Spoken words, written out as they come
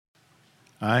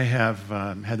I have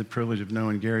had the privilege of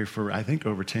knowing Gary for, I think,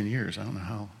 over 10 years. I don't know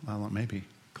how long, maybe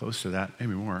close to that,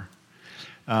 maybe more.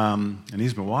 And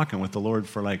he's been walking with the Lord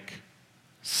for like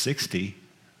 60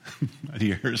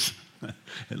 years,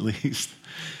 at least.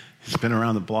 He's been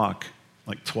around the block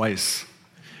like twice.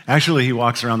 Actually, he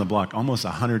walks around the block almost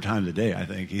 100 times a day, I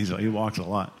think. He walks a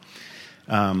lot.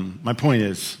 My point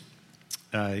is,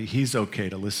 he's okay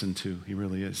to listen to. He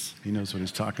really is. He knows what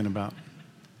he's talking about.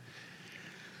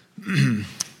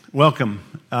 Welcome.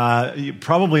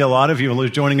 Probably a lot of you are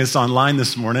joining us online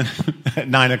this morning at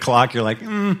 9 o'clock. You're like,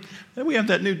 we have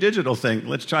that new digital thing.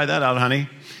 Let's try that out, honey.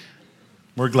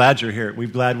 We're glad you're here. We're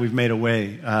glad we've made a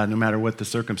way, no matter what the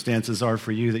circumstances are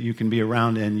for you, that you can be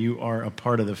around and you are a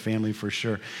part of the family for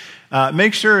sure.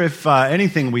 Make sure if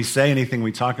anything we say, anything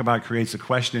we talk about creates a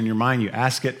question in your mind, you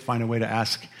ask it, find a way to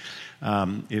ask.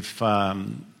 If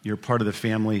you're part of the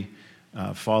family,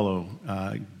 follow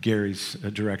Gary's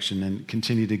direction and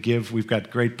continue to give. We've got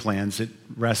great plans. It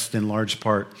rests in large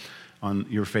part on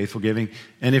your faithful giving.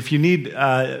 And if you need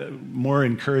more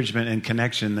encouragement and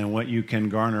connection than what you can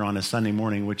garner on a Sunday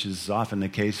morning, which is often the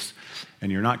case,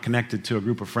 and you're not connected to a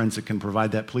group of friends that can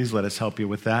provide that, please let us help you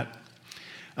with that.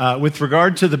 With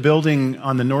regard to the building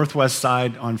on the northwest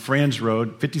side on Franz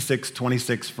Road,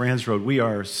 5626 Franz Road, we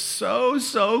are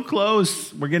so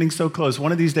close. We're getting so close.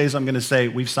 One of these days I'm going to say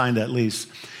we've signed that lease.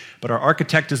 But our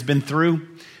architect has been through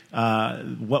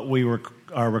what we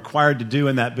are required to do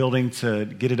in that building to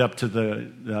get it up to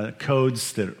the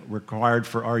codes that are required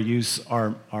for our use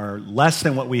are less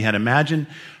than what we had imagined,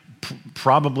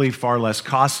 probably far less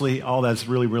costly. All that's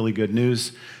really, really good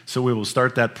news. So we will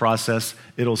start that process.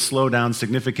 It'll slow down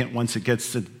significant once it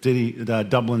gets to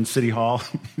Dublin City Hall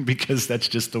because that's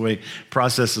just the way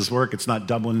processes work. It's not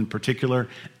Dublin in particular.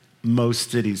 Most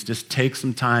cities just take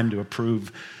some time to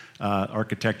approve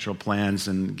architectural plans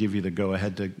and give you the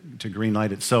go-ahead to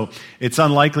green-light it. So it's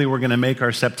unlikely we're going to make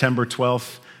our September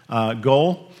 12th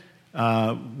goal,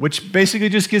 which basically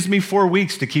just gives me 4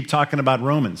 weeks to keep talking about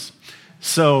Romans.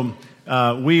 So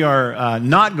we are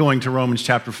not going to Romans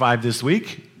chapter 5 this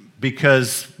week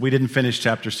because we didn't finish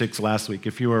chapter 6 last week.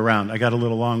 If you were around, I got a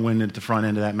little long-winded at the front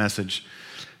end of that message.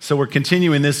 So we're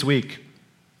continuing this week.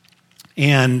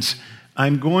 And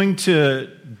I'm going to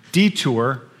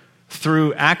detour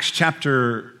through Acts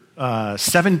chapter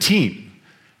 17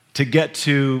 to get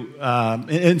to,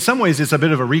 in some ways it's a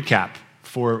bit of a recap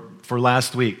for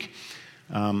last week.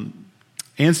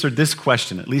 Answered this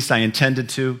question, at least I intended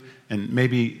to, and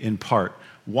maybe in part.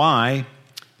 Why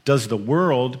does the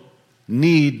world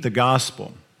need the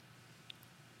gospel?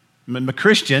 A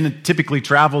Christian typically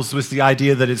travels with the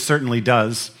idea that it certainly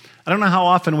does. I don't know how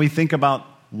often we think about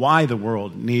why the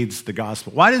world needs the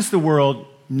gospel. Why does the world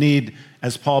need,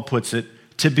 as Paul puts it,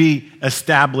 to be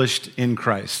established in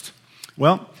Christ?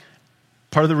 Well,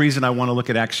 part of the reason I want to look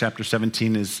at Acts chapter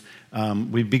 17 is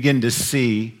we begin to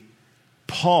see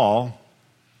Paul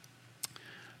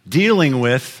dealing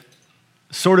with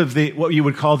sort of what you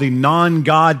would call the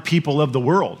non-God people of the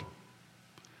world.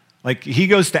 Like he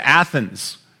goes to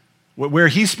Athens, where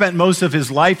he spent most of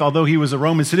his life, although he was a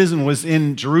Roman citizen, was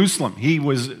in Jerusalem. He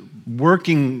was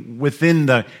working within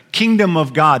the kingdom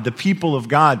of God, the people of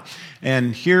God.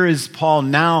 And here is Paul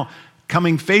now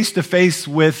coming face to face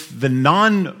with the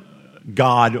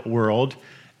non-God world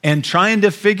and trying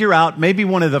to figure out, maybe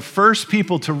one of the first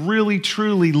people to really,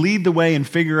 truly lead the way in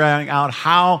figuring out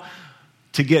how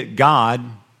to get God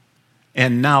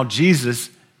and now Jesus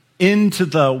into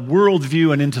the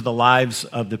worldview and into the lives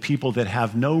of the people that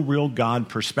have no real God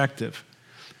perspective.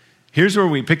 Here's where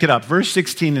we pick it up. Verse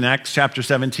 16 in Acts chapter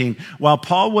 17. While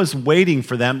Paul was waiting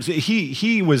for them,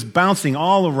 he was bouncing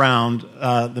all around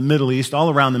the Middle East, all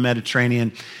around the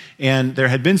Mediterranean, and there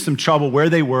had been some trouble where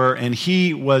they were, and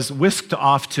he was whisked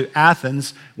off to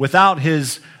Athens without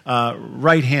his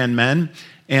right-hand men.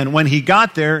 And when he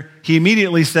got there, he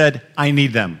immediately said, I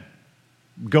need them.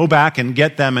 Go back and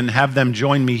get them and have them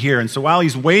join me here. And so while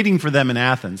he's waiting for them in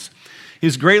Athens, he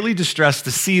was greatly distressed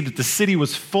to see that the city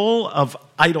was full of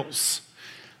idols.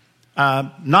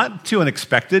 Not too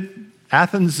unexpected.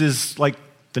 Athens is like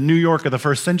the New York of the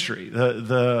first century,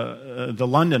 the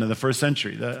London of the first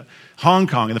century, the Hong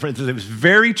Kong of the first. It was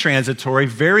very transitory,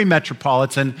 very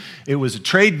metropolitan. It was a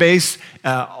trade base,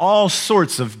 all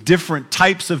sorts of different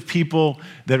types of people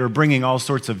that are bringing all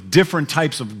sorts of different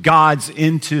types of gods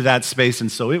into that space.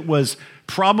 And so it was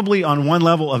probably on one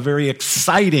level a very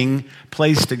exciting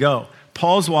place to go.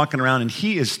 Paul's walking around and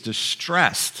he is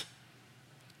distressed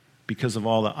because of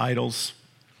all the idols,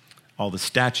 all the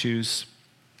statues,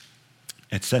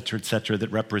 et cetera,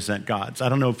 that represent gods. I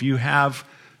don't know if you have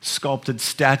sculpted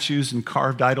statues and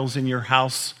carved idols in your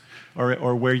house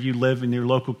or where you live in your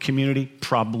local community?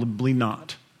 Probably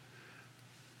not.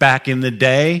 Back in the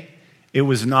day, it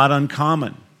was not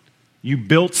uncommon. You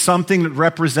built something that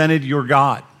represented your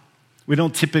God. We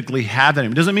don't typically have that.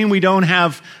 It doesn't mean we don't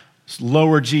have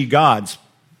lower G gods,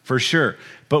 for sure.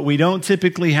 But we don't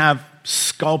typically have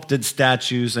sculpted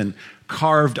statues and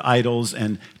carved idols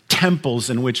and temples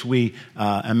in which we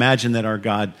imagine that our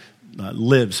God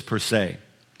lives, per se.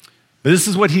 But this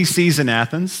is what he sees in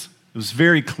Athens. It was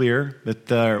very clear that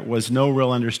there was no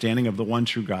real understanding of the one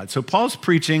true God. So Paul's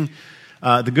preaching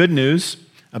the good news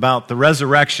about the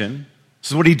resurrection.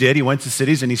 This is what he did. He went to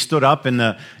cities and he stood up in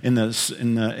the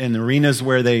arenas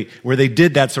where they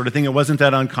did that sort of thing. It wasn't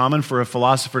that uncommon for a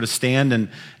philosopher to stand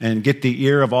and get the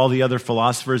ear of all the other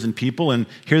philosophers and people and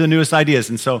hear the newest ideas.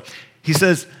 And so he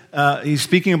says, he's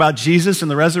speaking about Jesus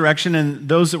and the resurrection, and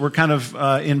those that were kind of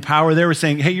in power there were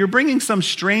saying, hey, you're bringing some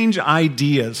strange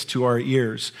ideas to our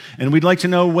ears, and we'd like to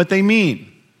know what they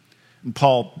mean. And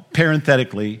Paul,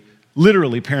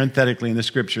 literally parenthetically in the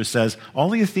scripture says, all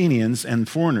the Athenians and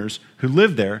foreigners who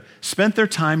lived there spent their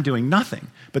time doing nothing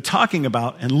but talking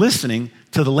about and listening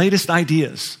to the latest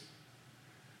ideas.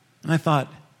 And I thought,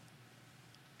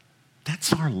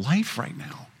 that's our life right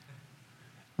now.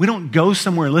 We don't go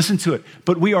somewhere and listen to it,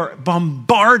 but we are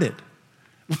bombarded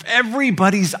with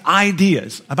everybody's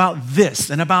ideas about this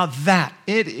and about that.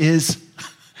 It is,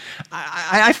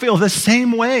 I feel the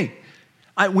same way.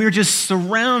 We're just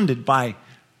surrounded by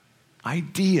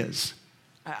ideas.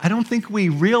 I don't think we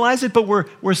realize it, but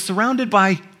we're surrounded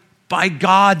by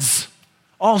gods,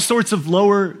 all sorts of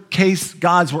lowercase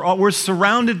gods. We're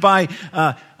surrounded by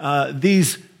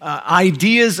these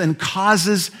ideas and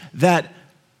causes that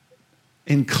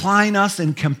incline us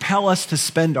and compel us to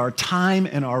spend our time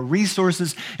and our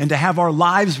resources and to have our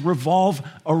lives revolve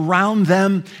around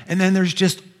them. And then there's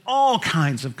just all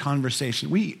kinds of conversation.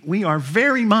 We are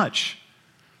very much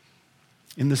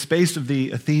in the space of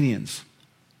the Athenians.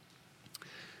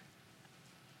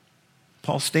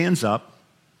 Paul stands up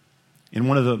in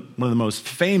one of the most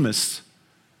famous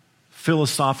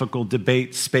philosophical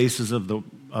debate spaces of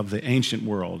the ancient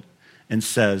world and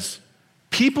says,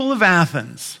 "People of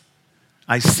Athens,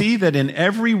 I see that in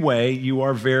every way you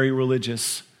are very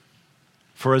religious.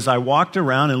 For as I walked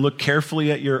around and looked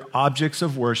carefully at your objects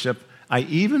of worship, I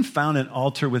even found an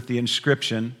altar with the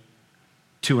inscription,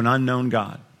 'To an unknown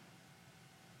God.'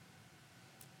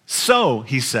 So,"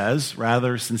 he says,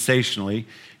 rather sensationally,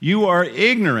 "you are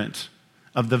ignorant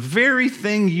of the very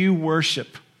thing you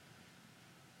worship.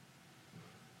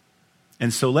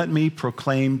 And so let me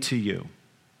proclaim to you."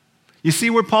 You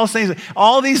see where Paul's saying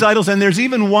all these idols, and there's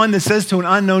even one that says to an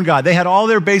unknown God. They had all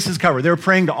their bases covered. They were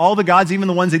praying to all the gods, even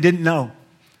the ones they didn't know.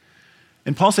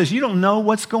 And Paul says, you don't know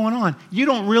what's going on. You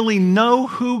don't really know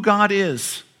who God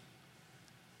is.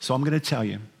 So I'm going to tell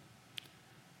you.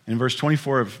 In verse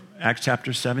 24 of Acts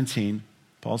chapter 17,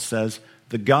 Paul says,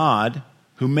 "The God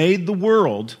who made the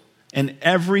world and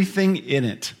everything in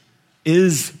it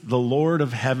is the Lord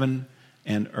of heaven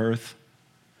and earth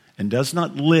and does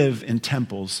not live in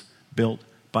temples built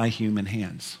by human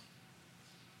hands."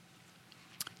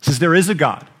 He says there is a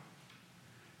God.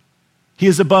 He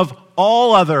is above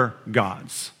all other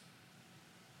gods.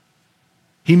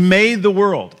 He made the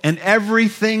world and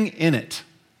everything in it.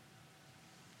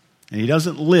 And he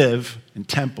doesn't live in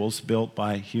temples built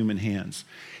by human hands.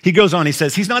 He goes on, he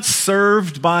says, he's not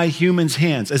served by humans'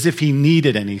 hands as if he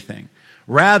needed anything.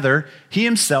 Rather, he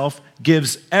himself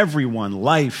gives everyone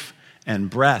life and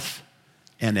breath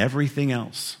and everything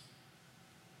else.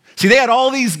 See, they had all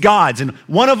these gods, and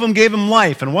one of them gave them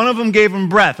life, and one of them gave them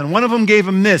breath, and one of them gave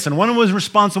them this, and one of them was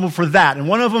responsible for that, and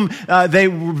one of them they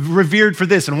revered for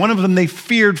this, and one of them they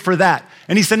feared for that.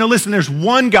 And he said, no, listen, there's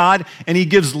one God, and he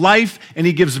gives life, and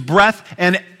he gives breath,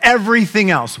 and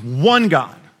everything else. One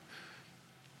God.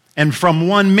 And from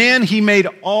one man he made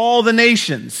all the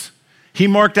nations. He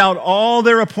marked out all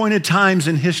their appointed times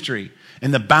in history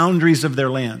and the boundaries of their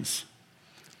lands.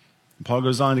 Paul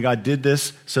goes on, God did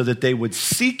this so that they would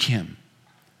seek him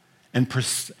and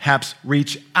perhaps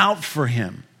reach out for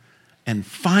him and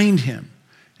find him.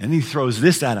 And he throws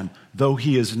this at him, though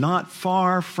he is not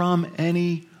far from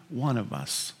any one of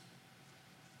us.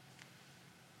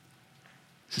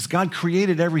 He says, God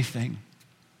created everything.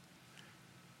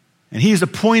 And he's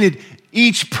appointed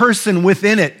each person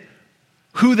within it,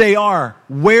 who they are,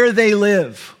 where they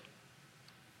live.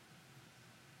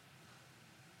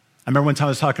 I remember one time I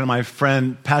was talking to my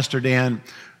friend, Pastor Dan,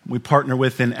 we partner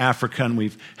with in Africa, and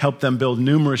we've helped them build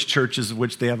numerous churches of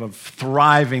which they have a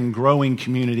thriving, growing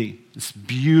community. It's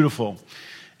beautiful.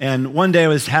 And one day I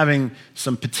was having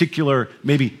some particular,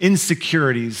 maybe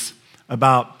insecurities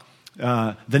about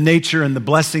the nature and the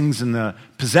blessings and the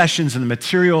possessions and the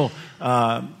material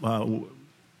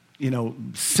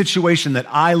situation that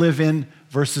I live in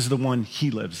versus the one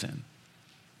he lives in.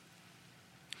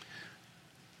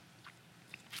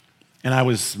 And I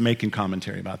was making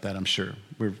commentary about that, I'm sure.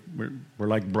 We're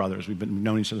like brothers. We've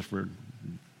known each other for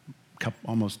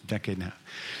almost a decade and a half.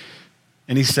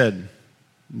 And he said,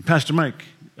 Pastor Mike,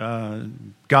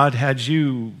 God had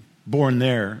you born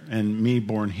there and me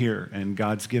born here, and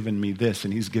God's given me this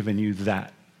and he's given you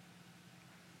that.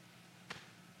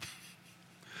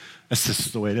 That's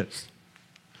just the way it is.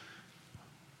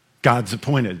 God's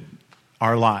appointed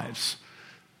our lives.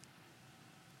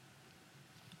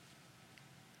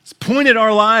 He's appointed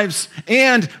our lives,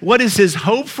 and what is his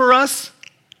hope for us?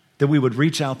 That we would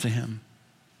reach out to him.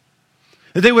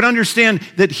 That they would understand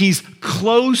that he's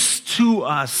close to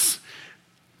us.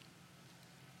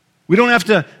 We don't have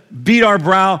to beat our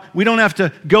brow. We don't have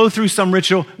to go through some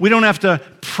ritual. We don't have to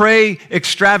pray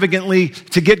extravagantly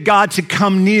to get God to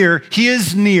come near. He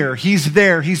is near. He's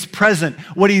there. He's present.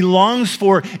 What he longs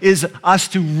for is us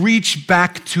to reach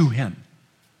back to him.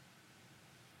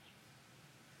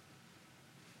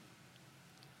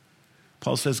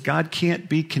 Paul says God can't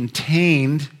be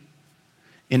contained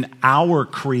in our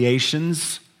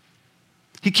creations.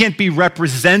 He can't be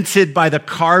represented by the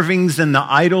carvings and the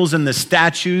idols and the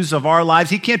statues of our lives.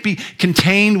 He can't be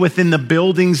contained within the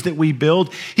buildings that we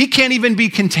build. He can't even be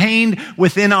contained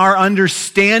within our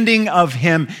understanding of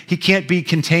him. He can't be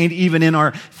contained even in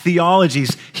our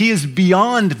theologies. He is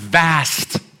beyond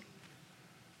vast.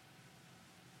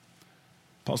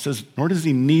 Paul says, nor does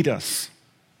he need us.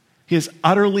 He is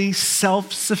utterly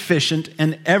self-sufficient,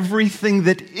 and everything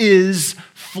that is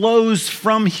flows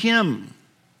from him.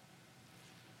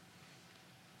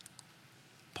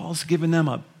 Paul's given them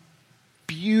a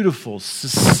beautiful,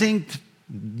 succinct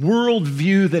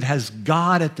worldview that has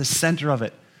God at the center of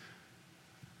it.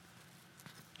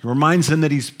 He reminds them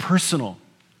that he's personal,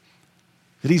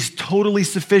 that he's totally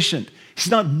sufficient. He's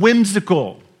not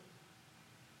whimsical.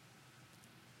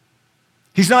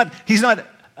 He's not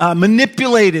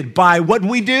manipulated by what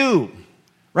we do,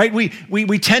 right?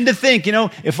 We tend to think,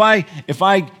 if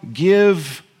I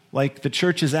give like the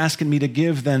church is asking me to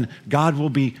give, then God will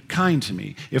be kind to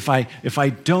me. If I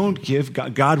don't give,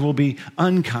 God will be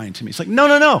unkind to me. It's like,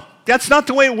 no. That's not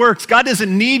the way it works. God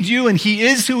doesn't need you, and he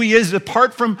is who he is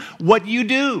apart from what you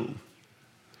do.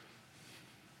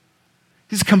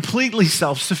 He's completely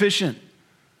self-sufficient.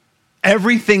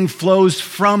 Everything flows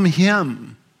from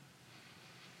him.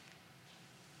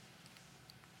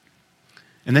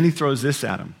 And then he throws this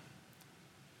at him.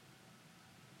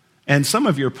 And some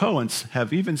of your poets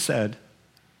have even said,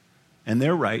 and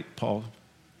they're right, Paul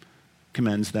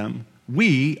commends them,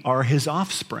 we are his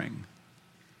offspring.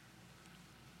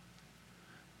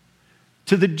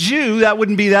 To the Jew, that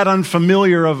wouldn't be that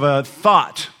unfamiliar of a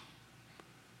thought.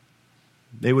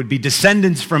 They would be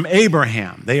descendants from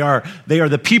Abraham. They are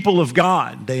the people of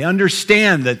God. They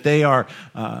understand that they are,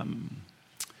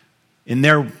 in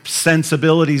their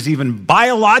sensibilities, even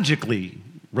biologically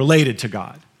related to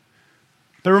God.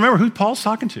 But remember who Paul's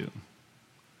talking to.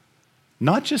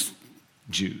 Not just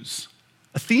Jews,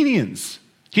 Athenians.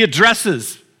 He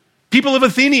addresses people of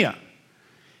Athenia.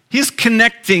 He's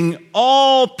connecting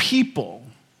all people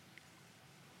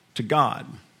to God.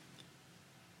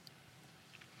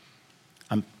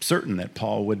 I'm certain that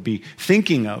Paul would be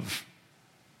thinking of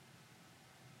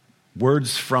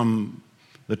words from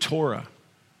the Torah,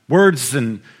 words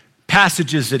and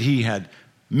passages that he had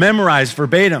memorized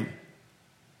verbatim.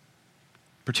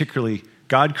 Particularly,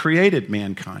 God created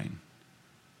mankind.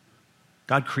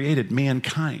 God created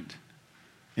mankind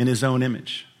in his own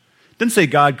image. It didn't say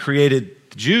God created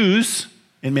the Jews.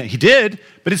 He did,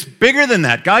 but it's bigger than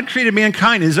that. God created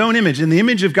mankind in his own image. In the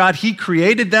image of God, he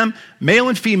created them, male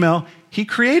and female. He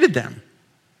created them.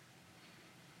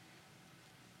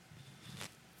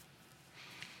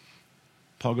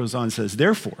 Paul goes on and says,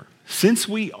 therefore, since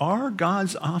we are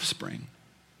God's offspring,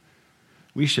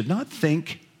 we should not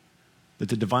think that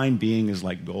the divine being is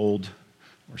like gold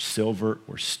or silver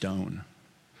or stone,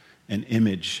 an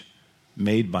image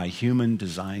made by human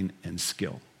design and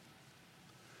skill.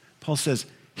 Paul says,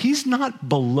 he's not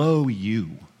below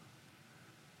you.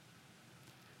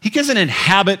 He doesn't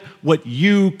inhabit what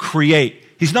you create.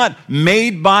 He's not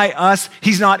made by us.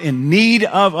 He's not in need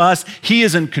of us. He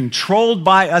isn't controlled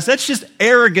by us. That's just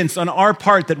arrogance on our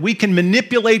part that we can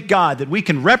manipulate God, that we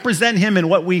can represent him in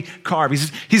what we carve.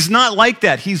 He's not like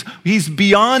that. He's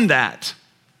beyond that.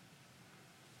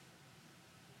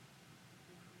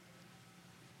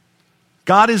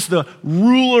 God is the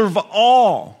ruler of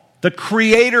all. the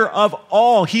creator of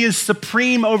all. He is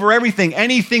supreme over everything.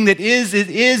 Anything that is, it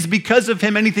is because of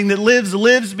him. Anything that lives,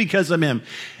 lives because of him.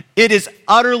 It is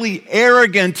utterly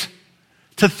arrogant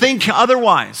to think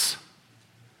otherwise.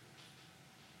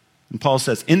 And Paul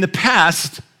says, in the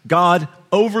past, God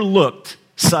overlooked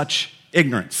such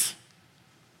ignorance.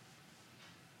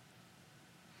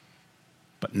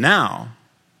 But now,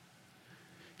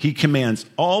 he commands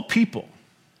all people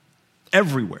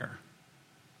everywhere.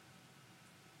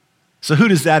 So who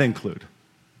does that include?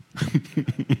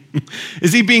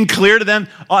 Is he being clear to them?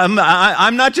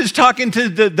 I'm not just talking to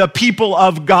the people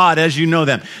of God as you know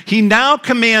them. He now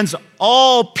commands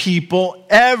all people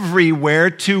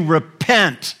everywhere to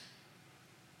repent.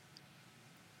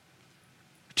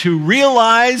 To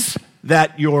realize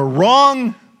that you're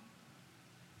wrong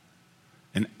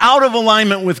and out of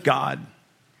alignment with God.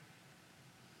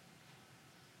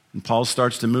 And Paul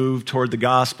starts to move toward the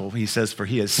gospel. He says, for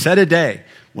he has set a day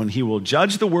when he will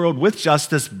judge the world with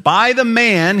justice by the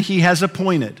man he has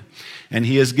appointed. And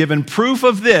he has given proof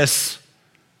of this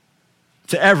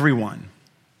to everyone.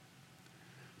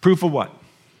 Proof of what?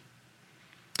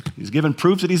 He's given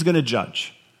proof that he's going to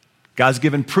judge. God's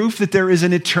given proof that there is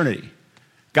an eternity.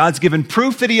 God's given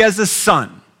proof that he has a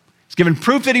son. He's given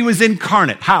proof that he was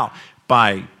incarnate. How?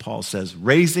 By, Paul says,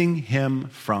 raising him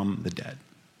from the dead.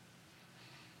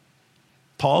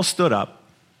 Paul stood up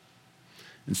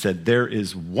and said, there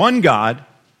is one God.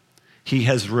 He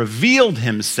has revealed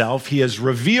himself. He has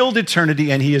revealed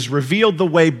eternity, and he has revealed the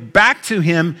way back to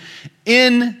him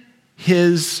in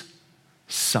his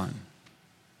Son.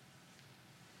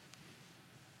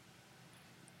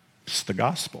 It's the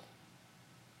gospel.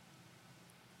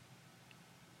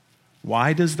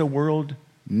 Why does the world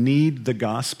need the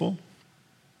gospel?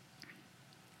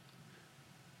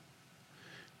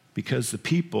 Because the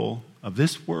people of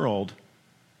this world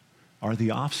are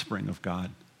the offspring of God.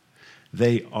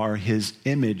 They are his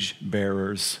image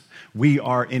bearers. We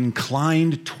are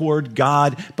inclined toward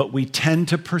God, but we tend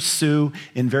to pursue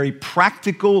in very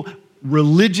practical,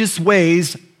 religious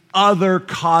ways other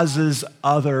causes,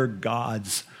 other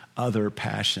gods, other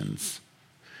passions.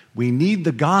 We need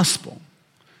the gospel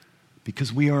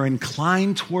because we are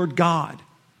inclined toward God,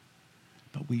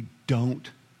 but we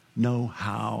don't know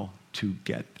how to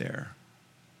get there.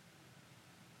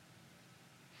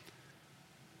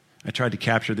 I tried to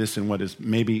capture this in what is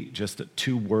maybe just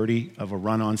too wordy of a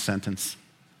run-on sentence.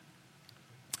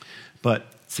 But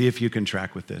see if you can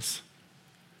track with this.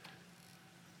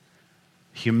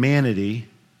 Humanity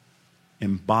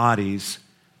embodies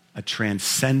a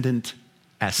transcendent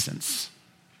essence.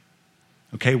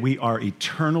 Okay, we are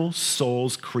eternal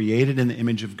souls created in the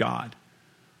image of God.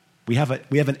 We have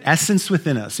an essence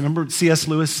within us. Remember what C.S.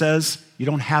 Lewis says? You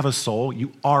don't have a soul,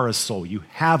 you are a soul. You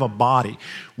have a body.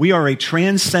 We are a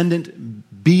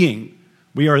transcendent being.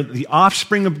 We are the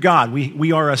offspring of God.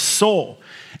 We are a soul.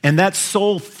 And that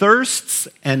soul thirsts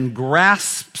and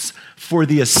grasps for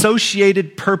the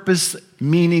associated purpose,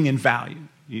 meaning, and value.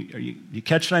 You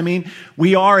catch what I mean?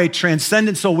 We are a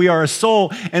transcendent soul. We are a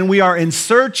soul, and we are in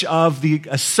search of the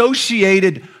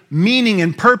associated meaning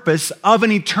and purpose of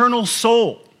an eternal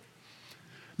soul.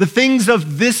 The things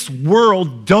of this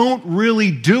world don't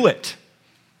really do it.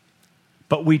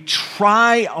 But we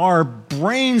try our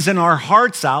brains and our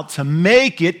hearts out to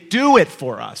make it do it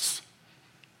for us.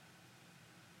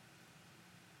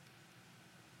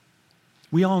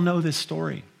 We all know this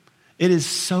story. It is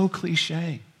so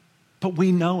cliche, but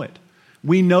we know it.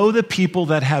 We know the people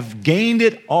that have gained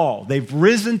it all. They've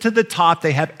risen to the top.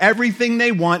 They have everything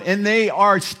they want, and they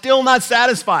are still not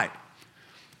satisfied.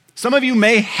 Some of you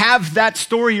may have that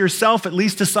story yourself, at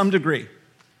least to some degree.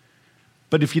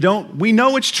 But if you don't, we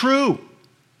know it's true.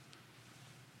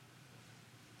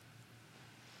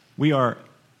 We are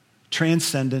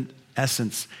transcendent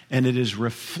essence, and it is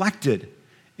reflected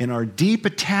in our deep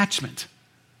attachment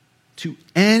to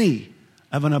any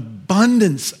of an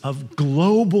abundance of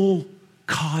global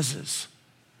causes.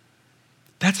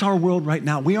 That's our world right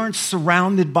now. We aren't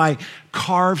surrounded by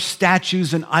carved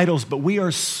statues and idols, but we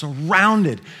are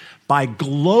surrounded by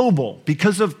global,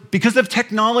 because of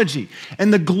technology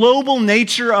and the global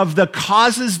nature of the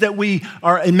causes that we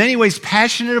are in many ways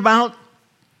passionate about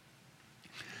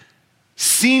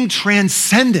seem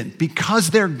transcendent because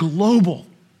they're global.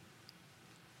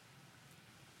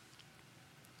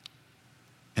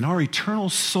 And our eternal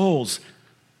souls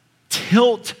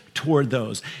tilt toward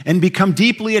those and become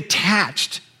deeply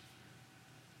attached.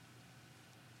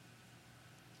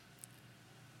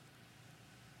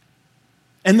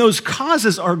 And those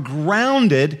causes are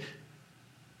grounded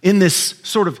in this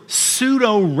sort of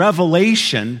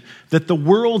pseudo-revelation that the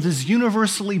world is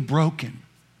universally broken.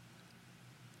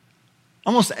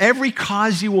 Almost every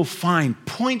cause you will find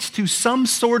points to some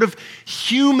sort of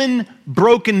human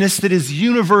brokenness that is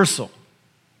universal.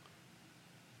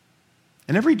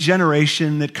 And every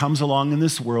generation that comes along in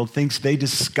this world thinks they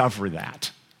discover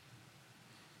that.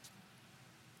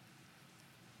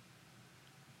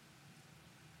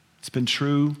 It's been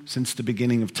true since the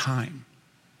beginning of time.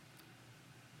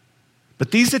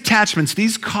 But these attachments,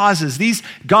 these causes, these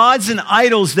gods and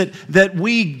idols that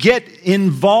we get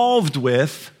involved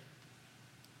with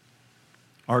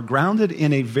are grounded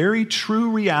in a very true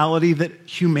reality that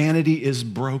humanity is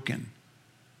broken.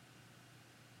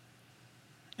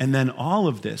 And then all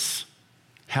of this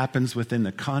happens within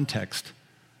the context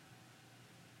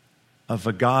of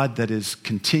a God that is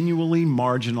continually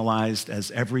marginalized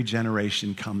as every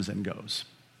generation comes and goes.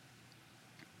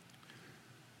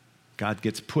 God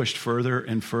gets pushed further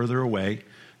and further away,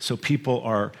 so people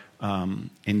are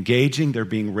engaging, they're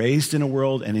being raised in a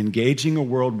world and engaging a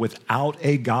world without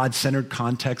a God-centered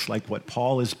context like what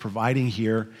Paul is providing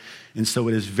here. And so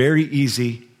it is very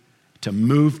easy to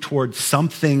move towards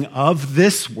something of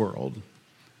this world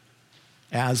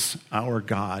as our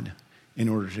God in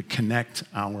order to connect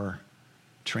our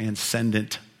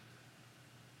transcendent,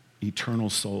 eternal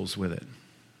souls with it.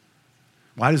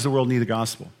 Why does the world need the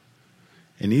gospel?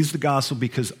 It needs the gospel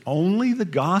because only the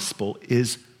gospel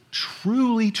is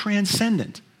truly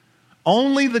transcendent.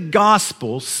 Only the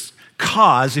gospel's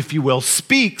cause, if you will,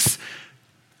 speaks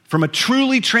from a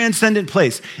truly transcendent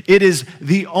place. It is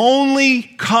the only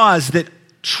cause that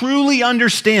truly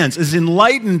understands, is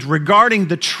enlightened regarding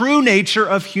the true nature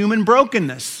of human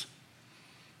brokenness.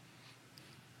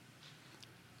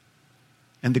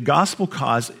 And the gospel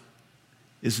cause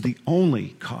is the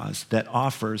only cause that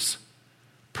offers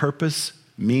purpose,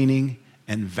 meaning,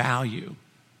 and value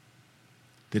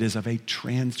that is of a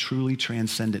truly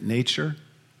transcendent nature.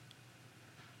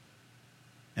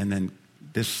 And then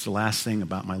this is the last thing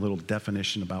about my little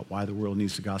definition about why the world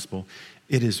needs the gospel.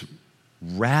 It is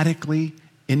radically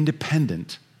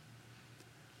independent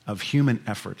of human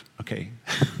effort. Okay,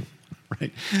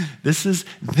 right? This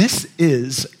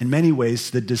is, in many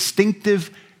ways, the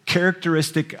distinctive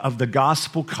characteristic of the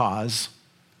gospel cause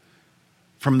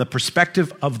from the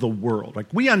perspective of the world. Like,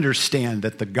 we understand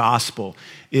that the gospel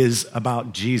is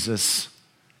about Jesus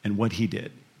and what he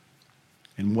did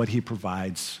and what he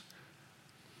provides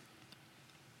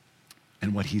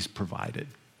and what he's provided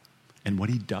and what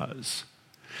he does.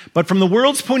 But from the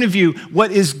world's point of view,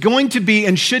 what is going to be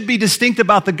and should be distinct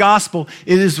about the gospel,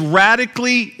 it is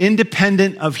radically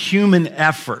independent of human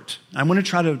effort. I'm going to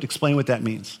try to explain what that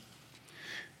means.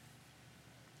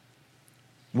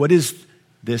 What is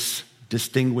this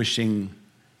distinguishing,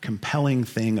 compelling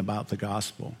thing about the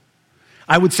gospel?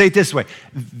 I would say it this way.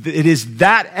 It is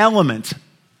that element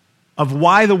of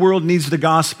why the world needs the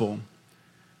gospel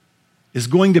is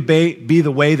going to be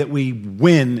the way that we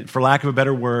win, for lack of a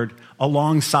better word,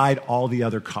 alongside all the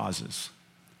other causes,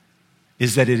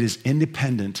 is that it is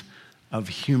independent of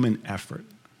human effort.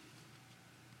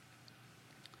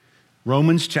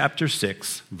 Romans chapter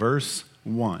 6, verse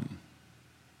 1.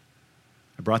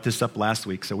 I brought this up last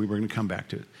week, so we were going to come back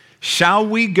to it. Shall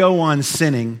we go on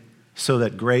sinning so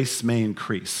that grace may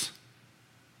increase?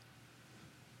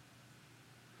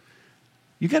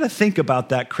 You got to think about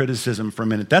that criticism for a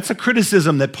minute. That's a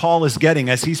criticism that Paul is getting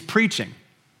as he's preaching.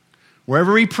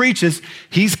 Wherever he preaches,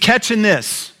 he's catching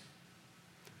this.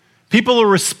 People are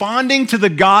responding to the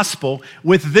gospel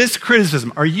with this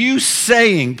criticism. Are you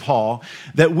saying, Paul,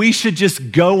 that we should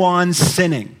just go on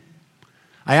sinning?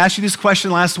 I asked you this question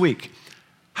last week.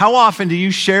 How often do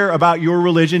you share about your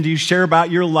religion? Do you share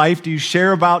about your life? Do you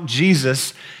share about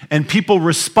Jesus? And people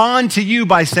respond to you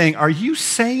by saying, are you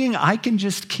saying I can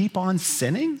just keep on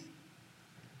sinning?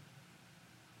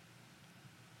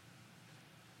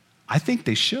 I think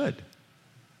they should.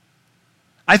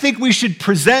 I think we should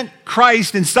present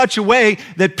Christ in such a way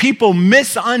that people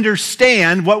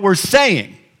misunderstand what we're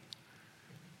saying.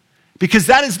 Because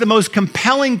that is the most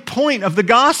compelling point of the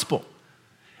gospel.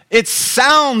 It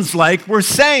sounds like we're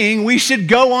saying we should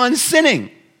go on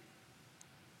sinning.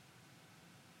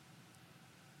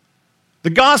 The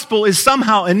gospel is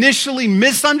somehow initially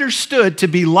misunderstood to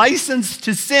be licensed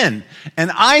to sin.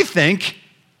 And I think,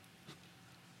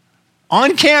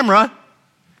 on camera,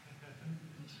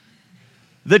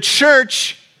 the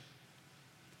church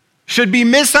should be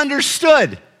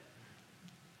misunderstood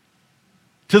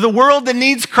to the world that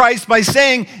needs Christ by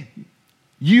saying,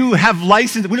 you have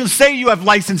license. We don't say you have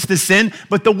license to sin,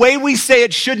 but the way we say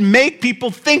it should make people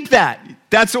think that.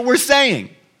 That's what we're saying.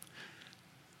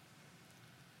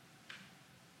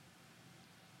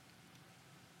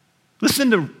 Listen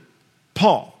to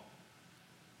Paul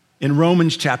in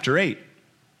Romans chapter 8.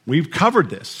 We've covered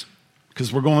this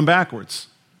because we're going backwards.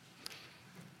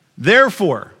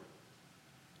 Therefore,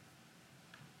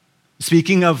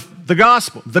 speaking of the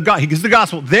gospel, he gives the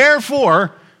gospel.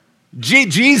 Therefore,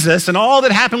 Jesus and all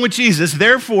that happened with Jesus,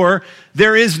 therefore,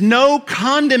 there is no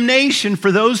condemnation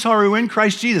for those who are in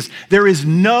Christ Jesus. There is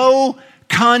no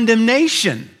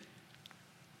condemnation.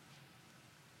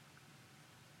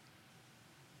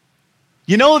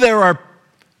 Do you know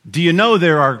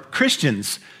there are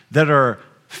Christians that are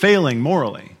failing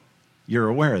morally? You're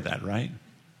aware of that, right?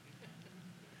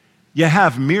 You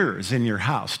have mirrors in your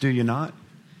house, do you not?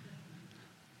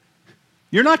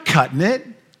 You're not cutting it.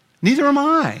 Neither am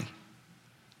I.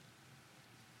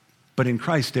 But in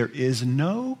Christ, there is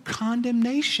no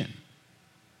condemnation.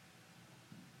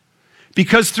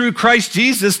 Because through Christ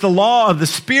Jesus, the law of the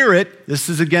Spirit, this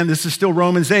is still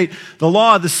Romans 8, the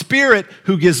law of the Spirit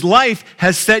who gives life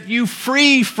has set you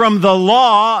free from the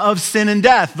law of sin and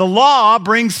death. The law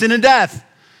brings sin and death.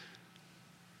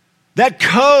 That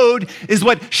code is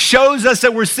what shows us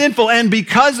that we're sinful, and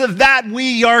because of that,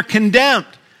 we are condemned.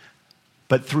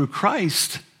 But through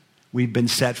Christ, we've been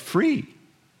set free.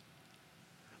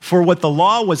 For what the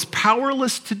law was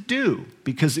powerless to do,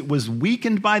 because it was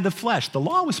weakened by the flesh. The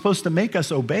law was supposed to make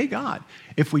us obey God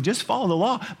if we just follow the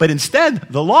law. But instead,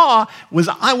 the law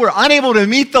we're unable to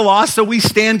meet the law, so we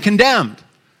stand condemned.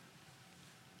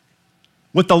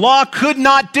 What the law could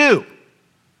not do,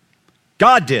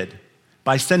 God did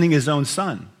by sending his own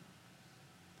Son.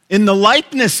 In the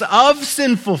likeness of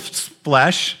sinful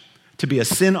flesh to be a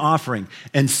sin offering.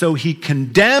 And so he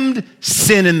condemned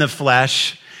sin in the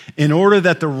flesh in order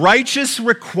that the righteous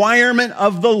requirement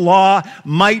of the law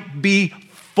might be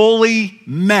fully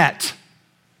met.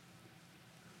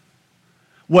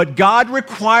 What God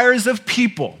requires of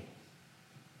people,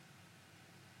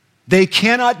 they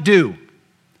cannot do.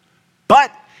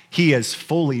 But he has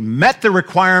fully met the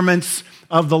requirements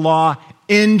of the law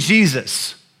in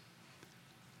Jesus.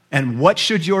 And what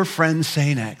should your friend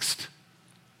say next?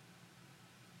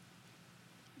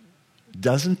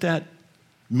 Doesn't that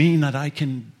mean that I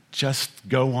can just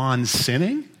go on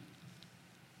sinning?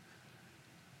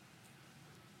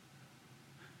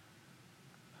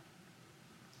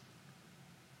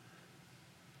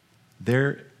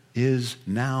 There is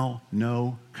now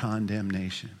no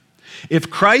condemnation. If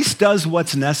Christ does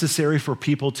what's necessary for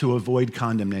people to avoid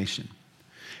condemnation,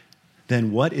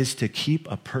 then what is to keep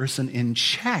a person in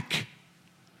check?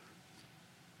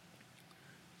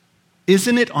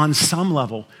 Isn't it on some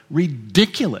level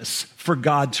ridiculous for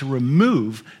God to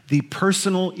remove the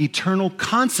personal, eternal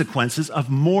consequences of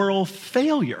moral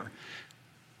failure?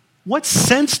 What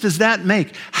sense does that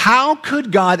make? How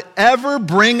could God ever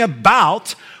bring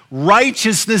about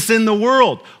righteousness in the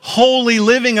world, holy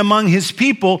living among his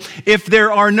people, if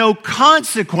there are no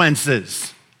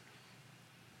consequences?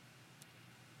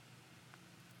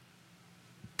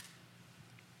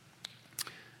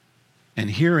 And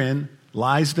herein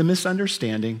lies the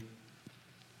misunderstanding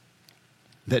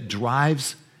that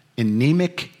drives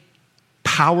anemic,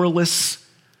 powerless,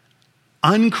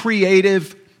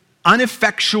 uncreative,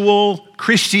 ineffectual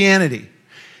Christianity.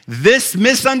 This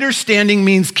misunderstanding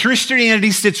means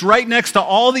Christianity sits right next to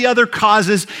all the other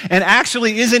causes and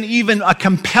actually isn't even a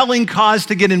compelling cause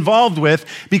to get involved with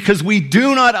because we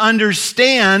do not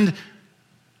understand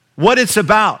what it's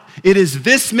about. It is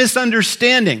this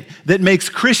misunderstanding that makes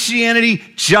Christianity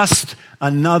just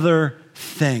another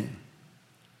thing.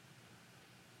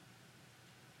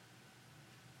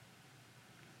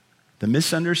 The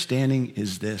misunderstanding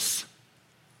is this: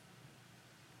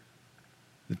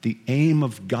 that the aim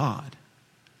of God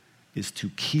is to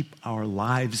keep our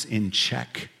lives in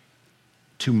check,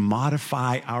 to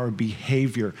modify our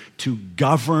behavior, to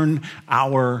govern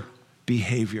our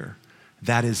behavior.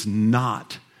 That is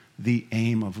not the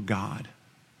aim of God.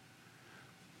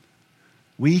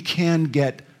 We can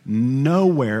get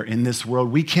nowhere in this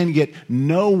world. We can get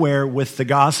nowhere with the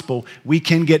gospel. We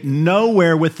can get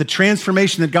nowhere with the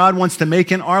transformation that God wants to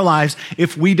make in our lives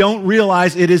if we don't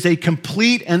realize it is a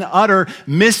complete and utter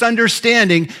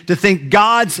misunderstanding to think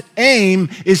God's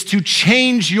aim is to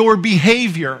change your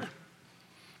behavior.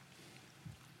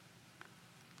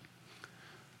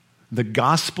 The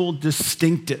gospel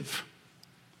distinctive,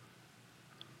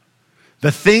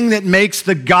 the thing that makes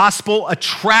the gospel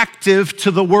attractive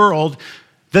to the world,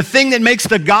 the thing that makes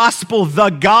the gospel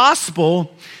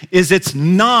is it's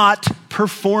not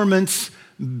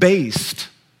performance-based.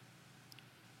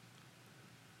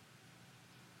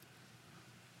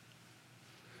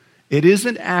 It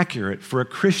isn't accurate for a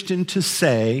Christian to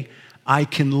say, I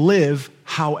can live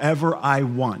however I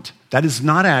want. That is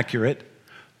not accurate,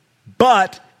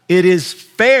 but it is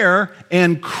fair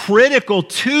and critical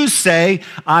to say,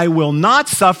 I will not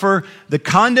suffer the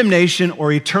condemnation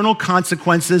or eternal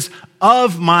consequences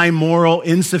of my moral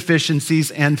insufficiencies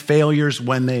and failures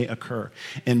when they occur.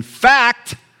 In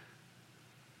fact,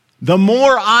 the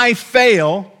more I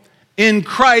fail in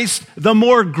Christ, the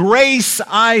more grace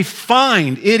I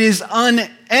find. It is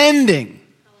unending.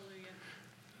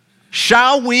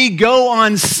 Shall we go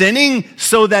on sinning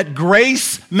so that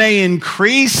grace may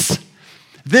increase?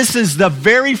 This is the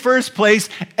very first place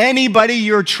anybody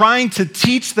you're trying to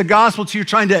teach the gospel to, you're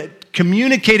trying to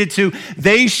communicate it to,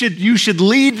 you should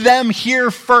lead them here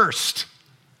first.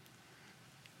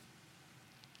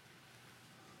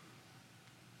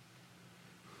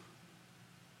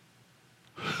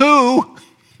 Who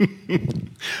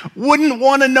wouldn't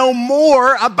want to know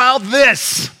more about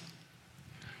this?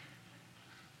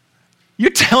 You're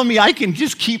telling me I can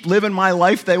just keep living my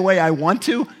life the way I want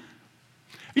to?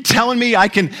 You're telling me I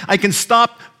can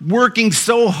stop working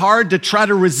so hard to try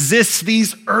to resist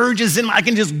these urges and I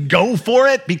can just go for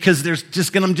it because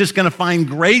I'm just going to find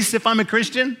grace if I'm a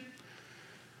Christian?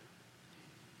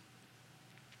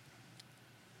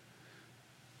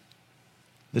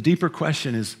 The deeper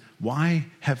question is, why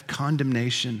have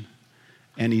condemnation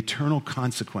and eternal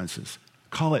consequences,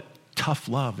 call it tough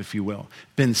love if you will,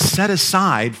 been set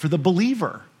aside for the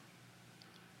believer?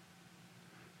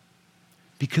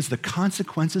 Because the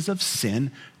consequences of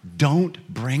sin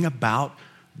don't bring about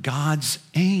God's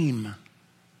aim.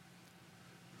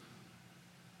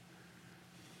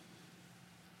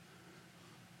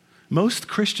 Most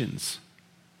Christians,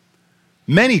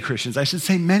 many Christians, I should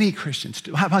say many Christians,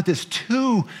 how about this?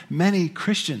 Too many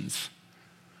Christians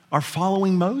are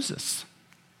following Moses,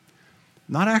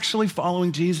 not actually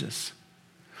following Jesus.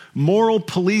 Moral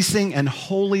policing and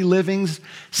holy livings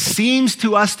seems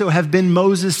to us to have been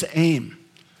Moses' aim,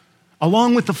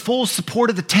 along with the full support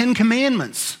of the Ten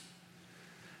Commandments.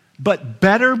 But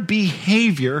better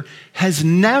behavior has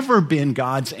never been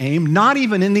God's aim, not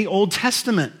even in the Old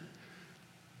Testament.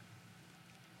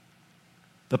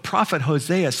 The prophet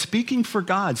Hosea, speaking for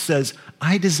God, says,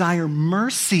 I desire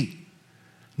mercy,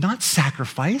 not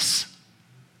sacrifice.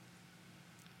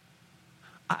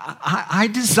 I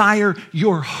desire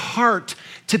your heart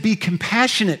to be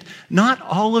compassionate, not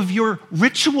all of your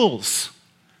rituals.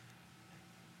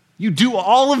 You do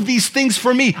all of these things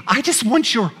for me. I just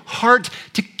want your heart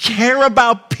to care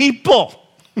about people.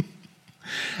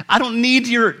 I don't need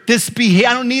this behavior.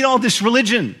 I don't need all this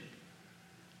religion.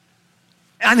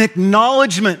 An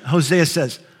acknowledgement, Hosea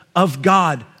says, of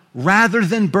God rather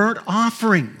than burnt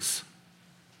offerings.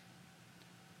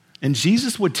 And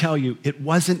Jesus would tell you it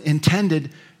wasn't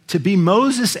intended to be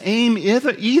Moses' aim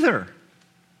either.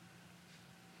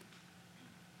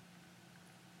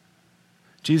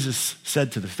 Jesus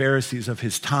said to the Pharisees of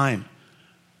his time,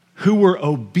 who were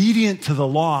obedient to the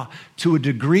law to a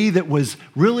degree that was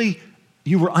really,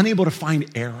 you were unable to find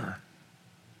error.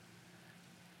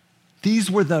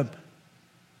 These were the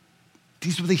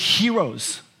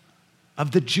heroes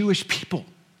of the Jewish people.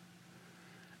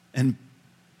 And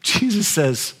Jesus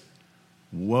says,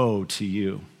 woe to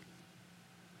you.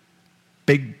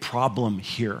 Big problem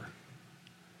here.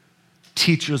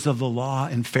 Teachers of the law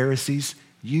and Pharisees,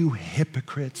 you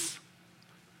hypocrites.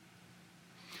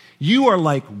 You are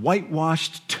like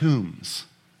whitewashed tombs.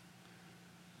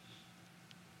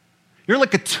 You're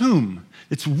like a tomb.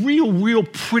 It's real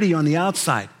pretty on the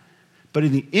outside, but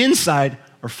in the inside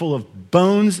are full of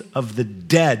bones of the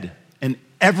dead and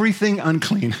everything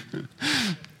unclean.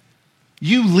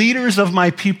 You leaders of my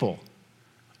people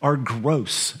are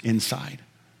gross inside.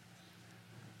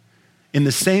 In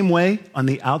the same way, on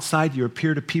the outside, you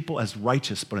appear to people as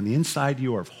righteous, but on the inside,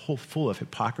 you are full of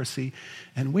hypocrisy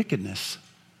and wickedness.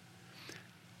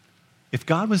 If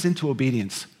God was into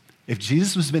obedience, if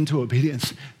Jesus was into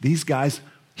obedience, these guys,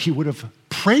 he would have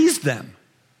praised them.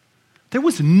 There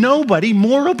was nobody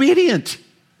more obedient.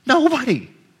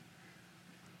 Nobody.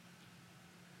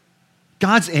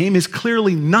 God's aim is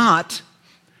clearly not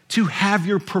to have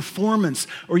your performance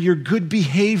or your good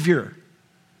behavior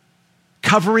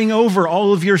covering over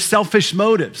all of your selfish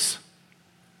motives.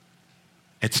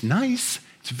 It's nice.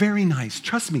 It's very nice.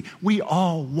 Trust me, we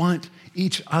all want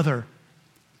each other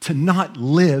to not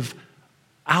live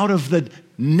out of the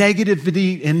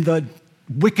negativity and the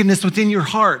wickedness within your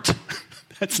heart.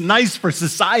 That's nice for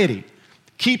society.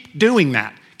 Keep doing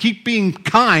that. Keep being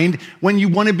kind when you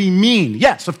want to be mean.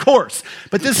 Yes, of course.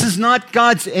 But this is not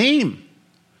God's aim.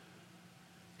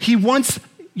 He wants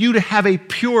you to have a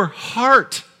pure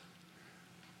heart.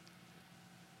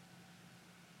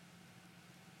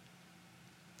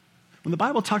 When the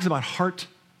Bible talks about heart,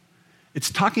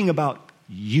 it's talking about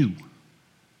you.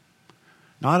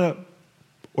 not an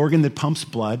organ that pumps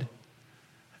blood,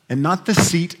 and not the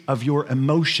seat of your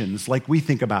emotions like we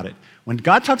think about it. When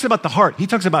God talks about the heart, he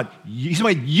talks about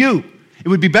you. It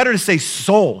would be better to say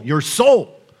soul, your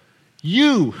soul.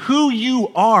 You, who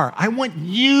you are. I want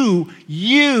you,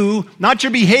 not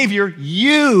your behavior,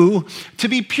 you to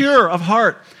be pure of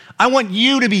heart. I want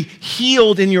you to be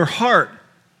healed in your heart.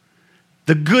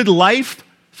 The good life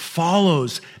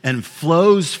follows and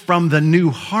flows from the new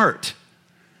heart.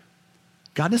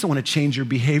 God doesn't want to change your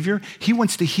behavior. He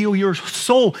wants to heal your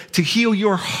soul, to heal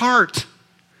your heart.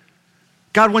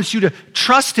 God wants you to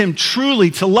trust him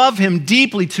truly, to love him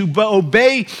deeply, to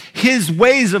obey his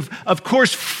ways, of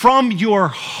course, from your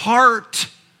heart.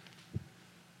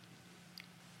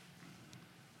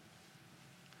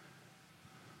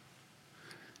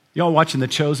 Y'all watching The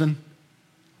Chosen?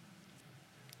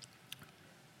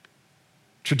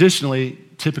 Traditionally,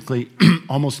 typically,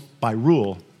 almost by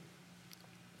rule,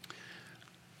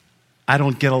 I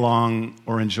don't get along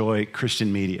or enjoy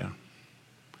Christian media.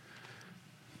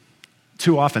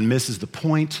 Too often misses the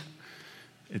point.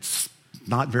 It's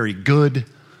not very good.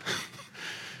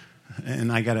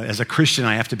 And as a Christian,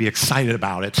 I have to be excited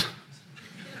about it.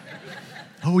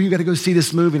 Oh, you got to go see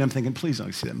this movie. And I'm thinking, please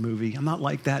don't see that movie. I'm not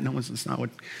like that. It's not what.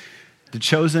 The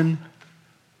Chosen,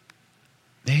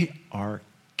 they are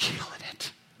killing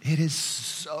it. It is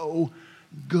so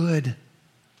good.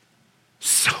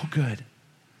 So good.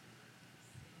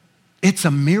 It's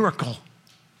a miracle.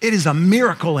 It is a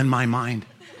miracle in my mind.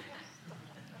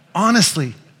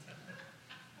 Honestly.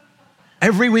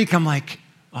 Every week I'm like,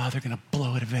 oh, they're going to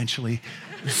blow it eventually.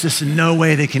 There's just no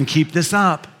way they can keep this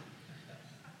up.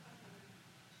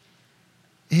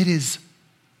 It is,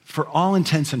 for all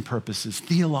intents and purposes,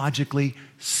 theologically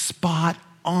spot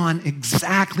on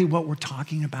exactly what we're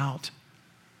talking about.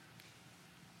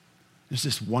 There's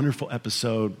this wonderful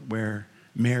episode where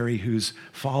Mary, who's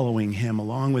following him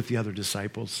along with the other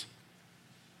disciples,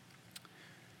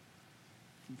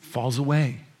 falls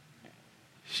away.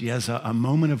 She has a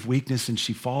moment of weakness and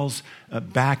she falls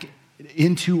back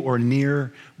into or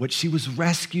near what she was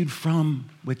rescued from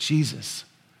with Jesus.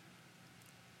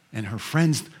 And her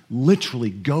friends literally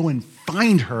go and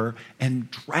find her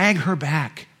and drag her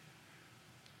back.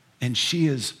 And she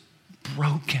is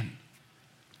broken,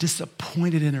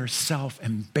 disappointed in herself,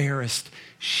 embarrassed,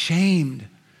 shamed.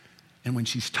 And when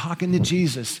she's talking to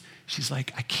Jesus, she's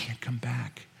like, I can't come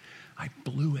back. I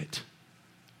blew it.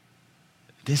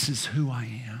 This is who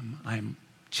I am. I'm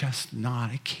just not.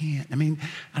 I can't.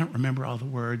 I don't remember all the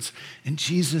words. And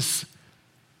Jesus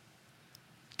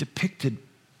depicted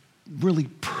really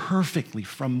perfectly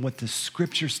from what the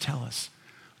scriptures tell us,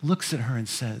 looks at her and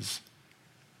says,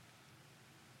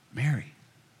 Mary,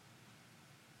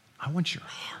 I want your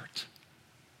heart.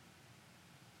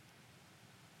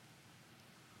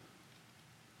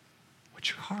 What's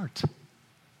your heart?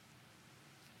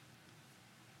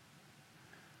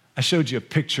 I showed you a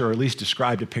picture, or at least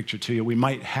described a picture to you. We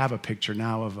might have a picture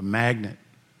now of a magnet.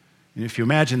 And if you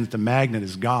imagine that the magnet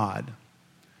is God,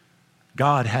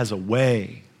 God has a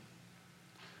way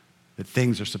that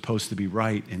things are supposed to be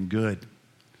right and good.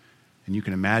 And you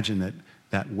can imagine that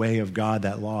that way of God,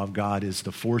 that law of God, is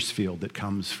the force field that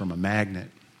comes from a magnet.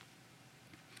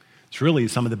 It's really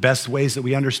some of the best ways that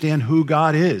we understand who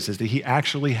God is that he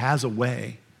actually has a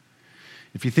way.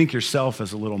 If you think yourself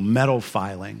as a little metal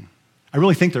filing, I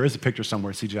really think there is a picture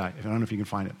somewhere, CGI. I don't know if you can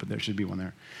find it, but there should be one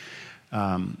there.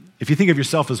 If you think of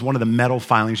yourself as one of the metal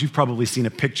filings, you've probably seen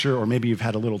a picture, or maybe you've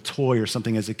had a little toy or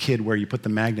something as a kid where you put the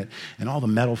magnet and all the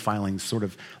metal filings sort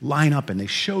of line up and they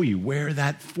show you where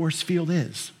that force field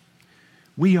is.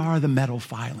 We are the metal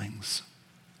filings.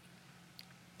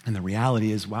 And the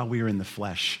reality is, while we are in the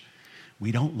flesh,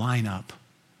 we don't line up.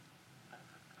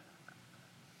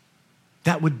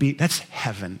 That's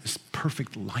heaven, this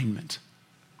perfect alignment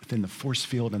within the force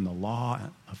field and the law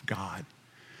of God.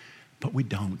 But we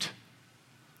don't.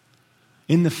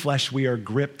 In the flesh, we are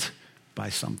gripped by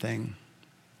something.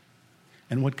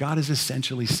 And what God is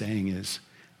essentially saying is,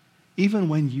 even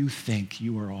when you think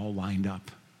you are all lined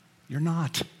up, you're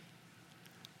not.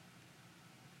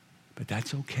 But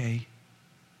that's okay.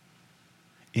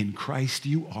 In Christ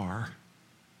you are.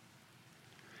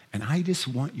 And I just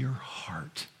want your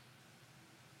heart.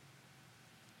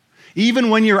 Even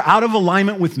when you're out of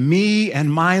alignment with me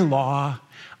and my law,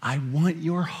 I want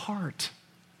your heart.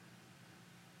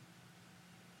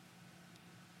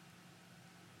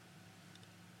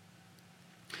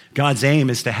 God's aim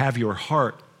is to have your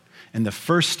heart. And the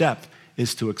first step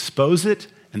is to expose it,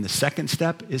 and the second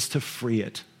step is to free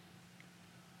it.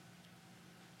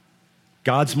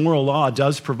 God's moral law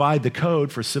does provide the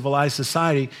code for civilized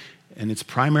society, And its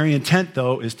primary intent,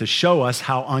 though, is to show us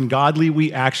how ungodly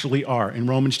we actually are. In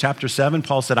Romans chapter 7,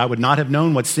 Paul said, I would not have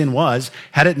known what sin was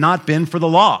had it not been for the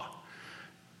law.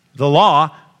 The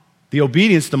law, the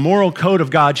obedience, the moral code of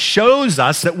God shows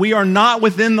us that we are not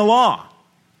within the law.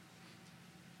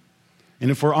 And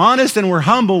if we're honest and we're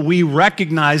humble, we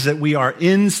recognize that we are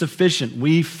insufficient.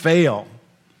 We fail.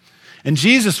 And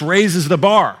Jesus raises the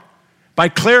bar by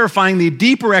clarifying the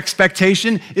deeper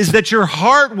expectation is that your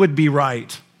heart would be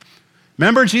right.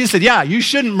 Remember, Jesus said, yeah, you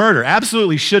shouldn't murder.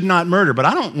 Absolutely should not murder, but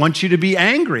I don't want you to be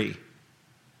angry.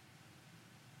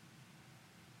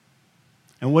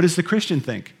 And what does the Christian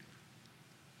think?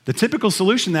 The typical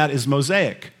solution to that is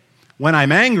Mosaic. When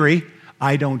I'm angry,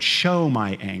 I don't show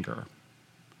my anger.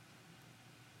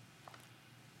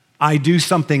 I do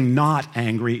something not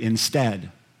angry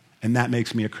instead, and that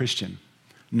makes me a Christian.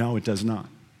 No, it does not.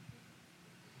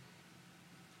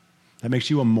 That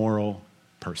makes you a moral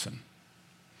person.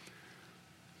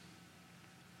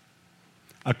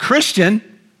 A Christian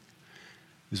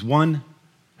is one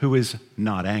who is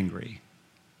not angry.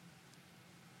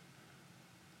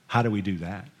 How do we do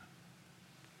that?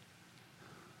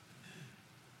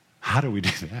 How do we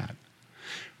do that?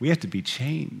 We have to be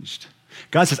changed.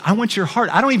 God says, I want your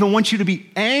heart. I don't even want you to be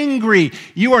angry.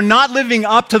 You are not living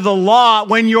up to the law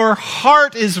when your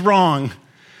heart is wrong.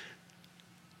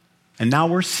 And now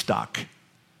we're stuck.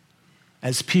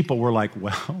 As people, we're like,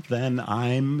 well, then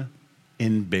I'm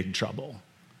in big trouble.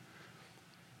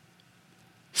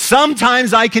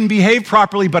 Sometimes I can behave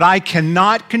properly, but I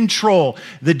cannot control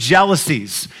the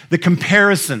jealousies, the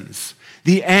comparisons,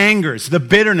 the angers, the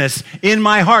bitterness in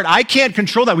my heart. I can't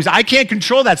control that. I can't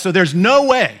control that, so there's no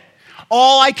way.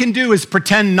 All I can do is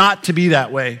pretend not to be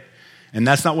that way. And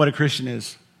that's not what a Christian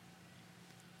is.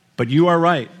 But you are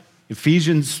right.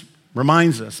 Ephesians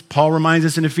reminds us, Paul reminds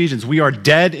us in Ephesians, we are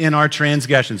dead in our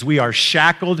transgressions. We are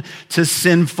shackled to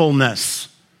sinfulness.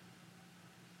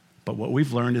 But what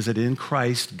we've learned is that in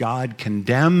Christ, God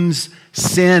condemns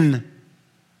sin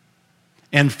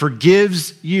and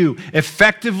forgives you,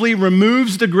 effectively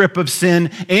removes the grip of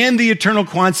sin and the eternal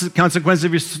consequence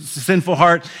of your sinful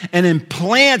heart, and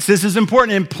implants, this is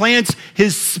important, implants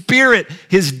his spirit,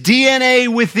 his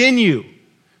DNA within you.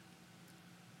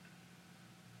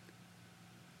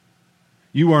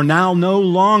 You are now no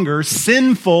longer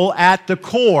sinful at the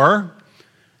core.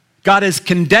 God has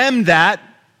condemned that.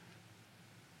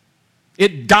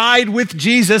 It died with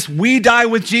Jesus. We die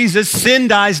with Jesus. Sin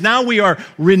dies. Now we are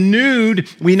renewed.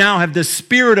 We now have the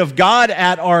Spirit of God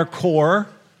at our core.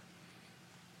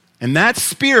 And that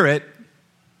Spirit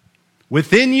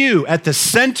within you, at the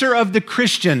center of the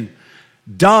Christian,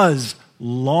 does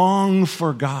long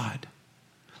for God,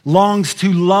 longs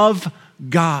to love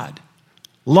God,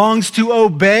 longs to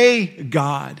obey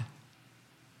God.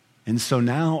 And so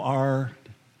now our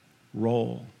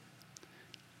role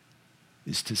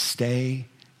is to stay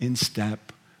in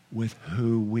step with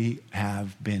who we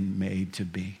have been made to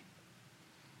be.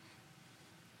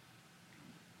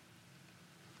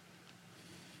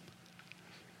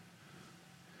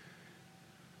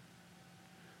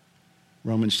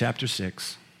 Romans chapter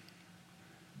 6,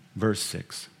 verse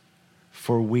 6.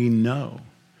 For we know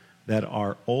that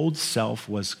our old self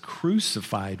was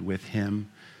crucified with him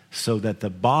so that the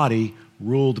body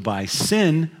ruled by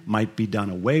sin might be done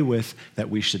away with, that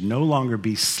we should no longer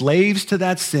be slaves to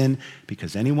that sin,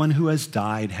 because anyone who has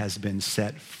died has been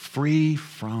set free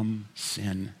from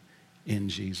sin in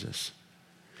Jesus.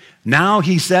 Now,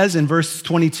 he says in verse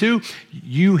 22,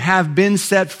 you have been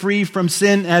set free from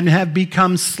sin and have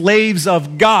become slaves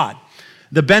of God.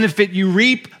 The benefit you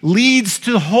reap leads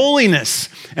to holiness,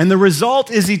 and the result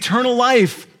is eternal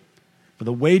life. For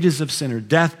the wages of sin are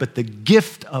death, but the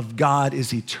gift of God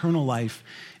is eternal life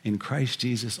in Christ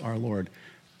Jesus our Lord.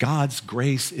 God's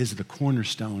grace is the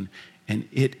cornerstone, and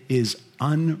it is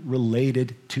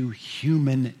unrelated to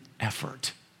human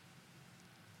effort.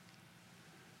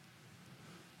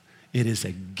 It is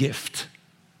a gift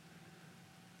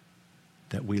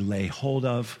that we lay hold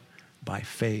of by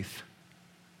faith.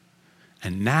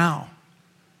 And now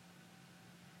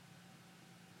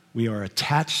we are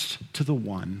attached to the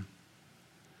one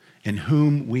in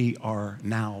whom we are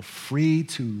now free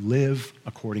to live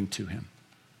according to him.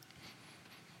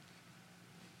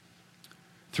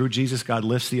 Through Jesus, God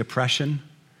lifts the oppression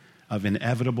of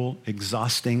inevitable,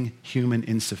 exhausting human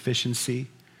insufficiency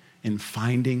in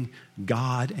finding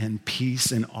God and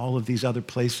peace in all of these other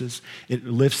places. It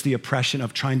lifts the oppression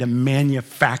of trying to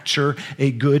manufacture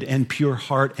a good and pure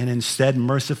heart, and instead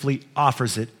mercifully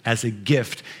offers it as a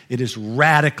gift. It is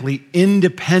radically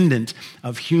independent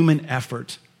of human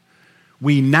effort.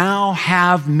 We now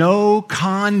have no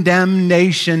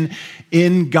condemnation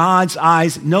in God's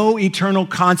eyes, no eternal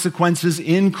consequences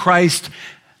in Christ,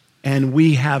 and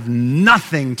we have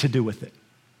nothing to do with it.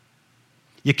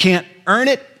 You can't earn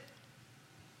it.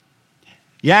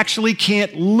 You actually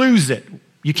can't lose it.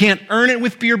 You can't earn it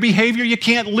with your behavior. You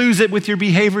can't lose it with your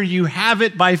behavior. You have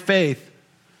it by faith.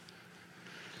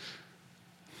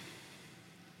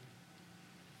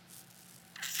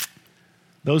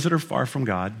 Those that are far from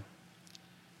God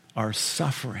are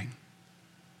suffering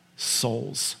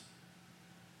souls.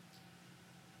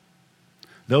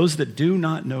 Those that do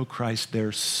not know Christ,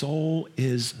 their soul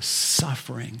is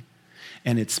suffering,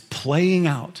 and it's playing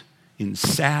out in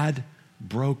sad,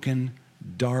 broken,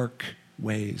 dark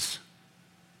ways.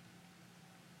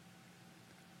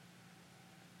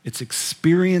 It's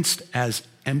experienced as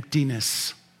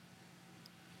emptiness.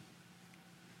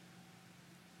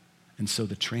 And so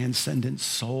the transcendent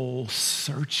soul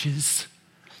searches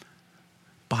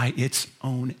by its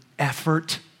own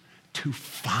effort to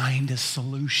find a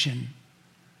solution.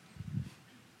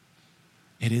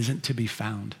 It isn't to be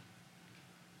found.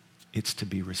 It's to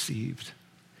be received.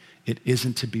 It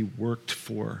isn't to be worked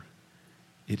for.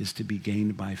 It is to be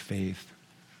gained by faith.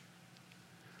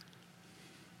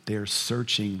 They're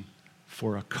searching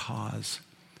for a cause.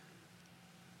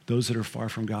 Those that are far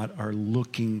from God are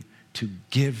looking to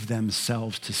give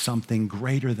themselves to something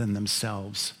greater than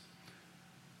themselves,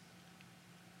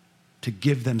 to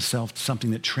give themselves to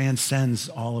something that transcends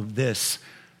all of this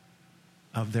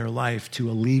of their life, to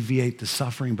alleviate the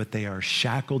suffering, but they are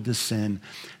shackled to sin.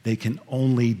 They can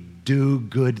only do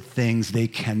good things. They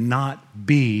cannot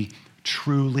be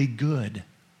truly good.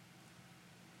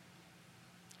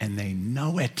 And they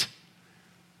know it.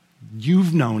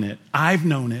 You've known it. I've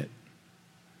known it.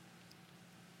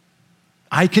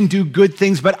 I can do good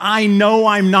things, but I know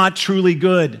I'm not truly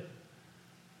good.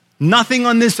 Nothing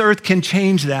on this earth can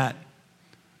change that.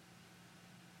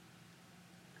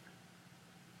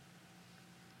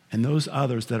 And those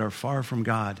others that are far from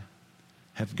God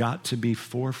have got to be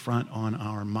forefront on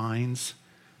our minds,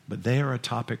 but they are a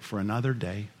topic for another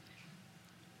day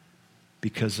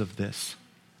because of this.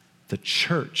 The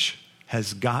church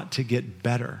has got to get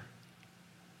better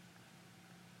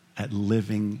at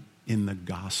living in the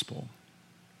gospel.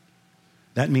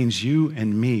 That means you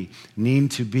and me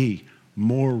need to be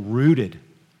more rooted.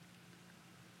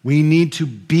 We need to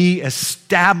be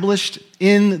established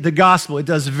in the gospel. It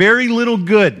does very little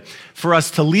good for us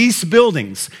to lease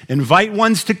buildings, invite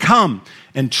ones to come,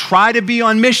 and try to be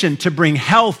on mission to bring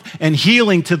health and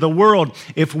healing to the world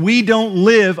if we don't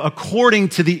live according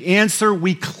to the answer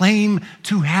we claim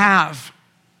to have.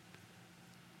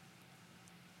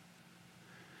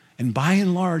 And by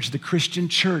and large, the Christian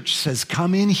church says,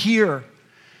 come in here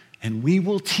and we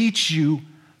will teach you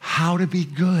how to be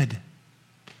good.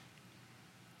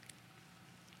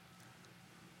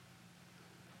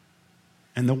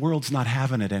 And the world's not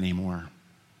having it anymore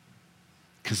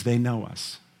because they know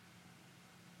us.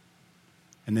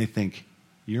 And they think,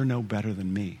 you're no better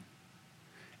than me.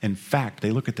 In fact,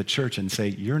 they look at the church and say,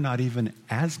 you're not even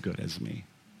as good as me.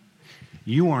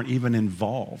 You aren't even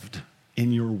involved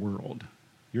in your world.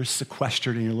 You're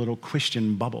sequestered in your little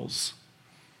Christian bubbles.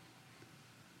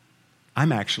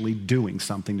 I'm actually doing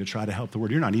something to try to help the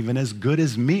world. You're not even as good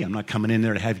as me. I'm not coming in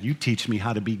there to have you teach me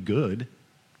how to be good.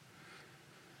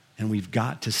 And we've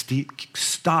got to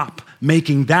stop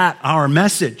making that our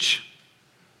message.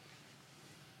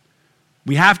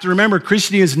 We have to remember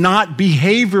Christianity is not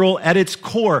behavioral at its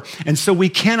core. And so we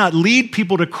cannot lead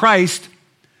people to Christ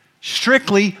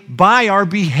strictly by our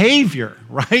behavior,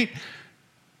 right?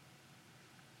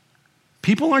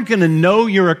 People aren't going to know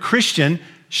you're a Christian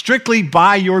strictly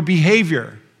by your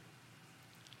behavior.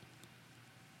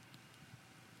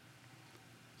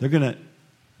 They're going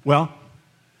to,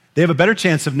 they have a better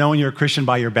chance of knowing you're a Christian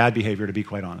by your bad behavior, to be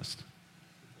quite honest.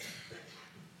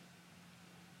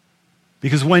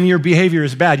 Because when your behavior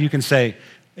is bad, you can say,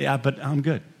 yeah, but I'm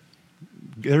good.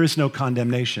 There is no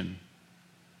condemnation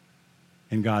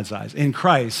in God's eyes. In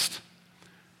Christ,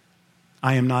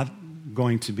 I am not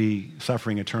going to be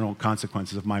suffering eternal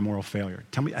consequences of my moral failure.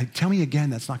 Tell me again,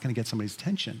 that's not going to get somebody's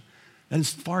attention. That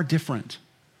is far different.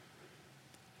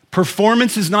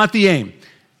 Performance is not the aim.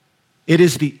 It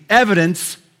is the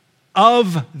evidence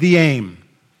of the aim.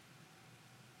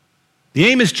 The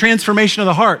aim is transformation of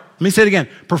the heart. Let me say it again.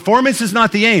 Performance is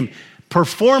not the aim.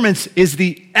 Performance is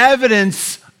the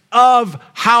evidence of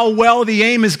how well the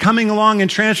aim is coming along in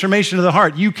transformation of the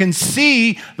heart. You can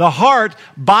see the heart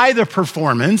by the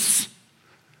performance,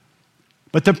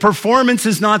 but the performance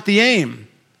is not the aim.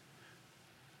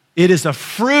 It is a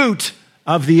fruit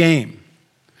of the aim.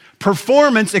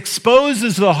 Performance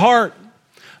exposes the heart.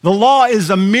 The law is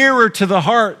a mirror to the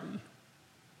heart.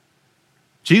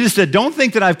 Jesus said, don't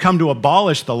think that I've come to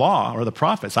abolish the law or the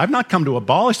prophets. I've not come to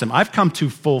abolish them. I've come to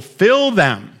fulfill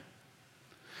them.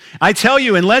 I tell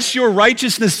you, unless your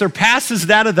righteousness surpasses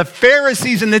that of the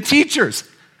Pharisees and the teachers,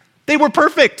 they were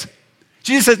perfect.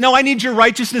 Jesus says, no, I need your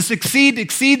righteousness to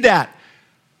exceed that.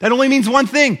 That only means one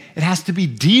thing. It has to be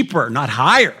deeper, not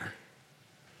higher.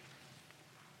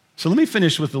 So let me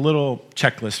finish with a little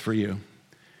checklist for you.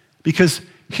 Because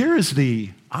here is the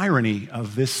irony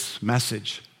of this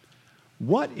message.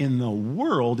 What in the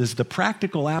world is the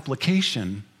practical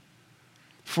application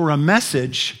for a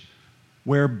message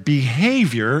where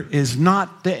behavior is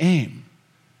not the aim?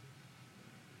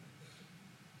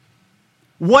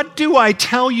 What do I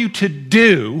tell you to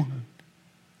do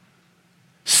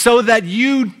so that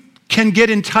you can get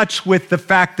in touch with the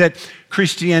fact that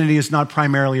Christianity is not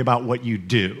primarily about what you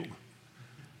do?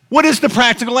 What is the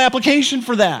practical application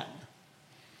for that?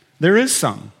 There is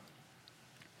some.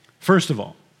 First of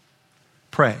all,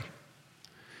 pray.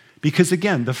 Because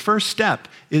again, the first step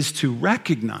is to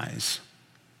recognize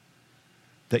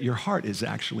that your heart is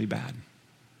actually bad.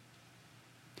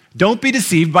 Don't be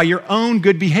deceived by your own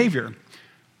good behavior.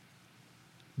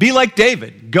 Be like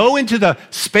David. Go into the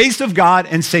space of God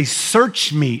and say,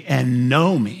 search me and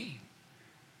know me.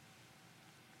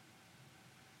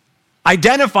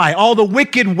 Identify all the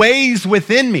wicked ways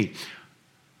within me.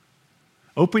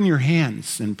 Open your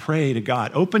hands and pray to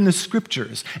God. Open the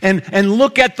scriptures and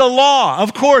look at the law.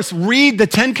 Of course, read the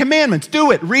 10 commandments. Do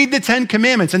it. Read the 10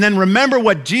 commandments and then remember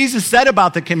what Jesus said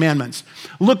about the commandments.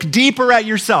 Look deeper at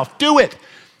yourself. Do it.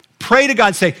 Pray to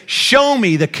God. Say, show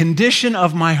me the condition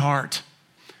of my heart.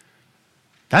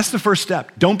 That's the first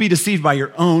step. Don't be deceived by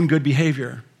your own good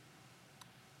behavior.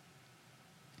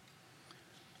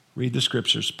 Read the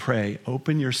scriptures. Pray.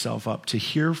 Open yourself up to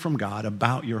hear from God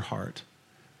about your heart.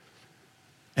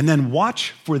 And then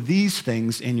watch for these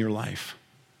things in your life.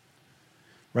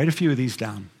 Write a few of these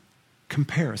down.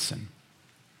 Comparison.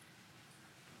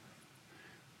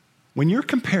 When you're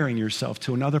comparing yourself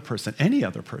to another person, any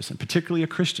other person, particularly a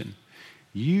Christian,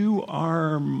 you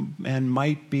are and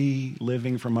might be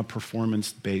living from a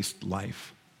performance-based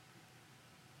life.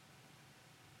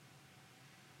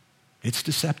 It's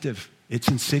deceptive. It's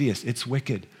insidious. It's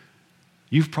wicked.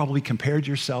 You've probably compared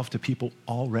yourself to people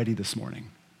already this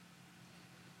morning.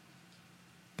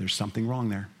 There's something wrong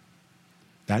there.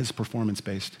 That is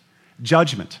performance-based.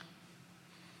 Judgment.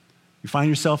 You find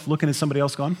yourself looking at somebody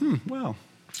else going, well,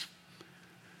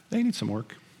 they need some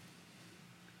work.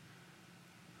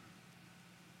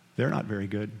 They're not very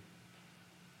good.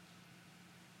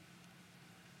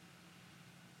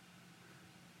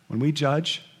 When we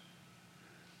judge,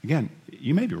 again,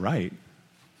 you may be right.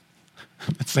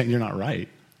 I'm not saying you're not right.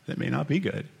 That may not be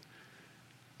good.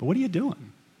 But what are you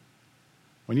doing?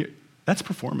 That's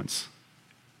performance.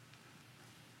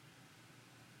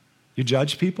 You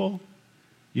judge people,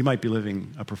 you might be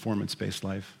living a performance-based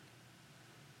life.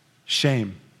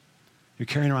 Shame. You're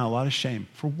carrying around a lot of shame.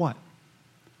 For what?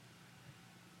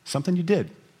 Something you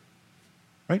did,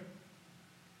 right?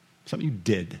 Something you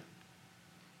did.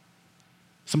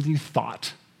 Something you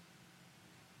thought.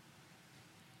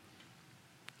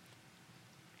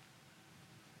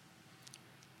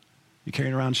 You're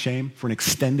carrying around shame for an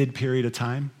extended period of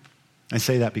time. I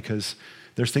say that because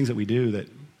there's things that we do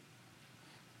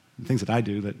things that I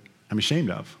do that I'm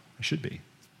ashamed of. I should be.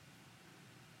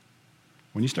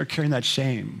 When you start carrying that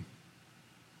shame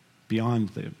beyond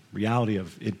the reality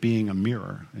of it being a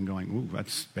mirror and going, ooh,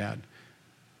 that's bad,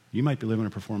 you might be living a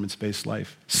performance-based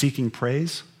life. Seeking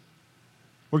praise,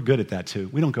 we're good at that too.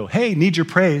 We don't go, hey, need your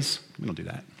praise. We don't do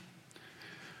that.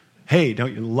 Hey,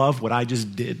 don't you love what I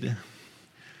just did?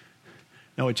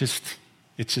 No, it's just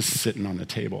sitting on the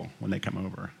table when they come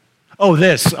over. Oh,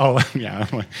 this. Oh, yeah.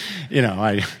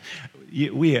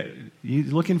 You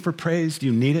looking for praise? Do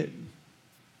you need it?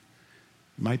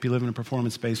 You might be living a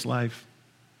performance-based life.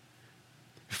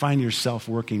 You find yourself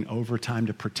working overtime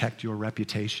to protect your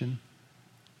reputation.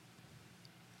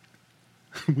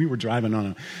 We were driving on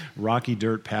a rocky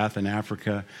dirt path in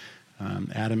Africa.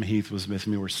 Adam Heath was with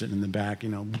me. We're sitting in the back.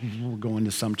 We're going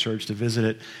to some church to visit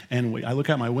it. And I look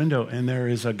out my window, and there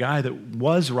is a guy that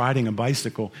was riding a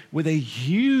bicycle with a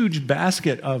huge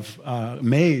basket of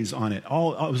maize on it. It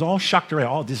was all shucked away,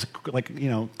 all just corn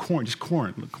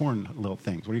little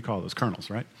things. What do you call those? Kernels,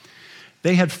 right?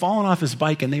 They had fallen off his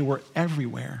bike, and they were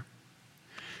everywhere.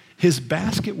 His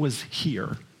basket was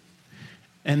here,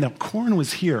 and the corn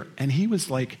was here, and he was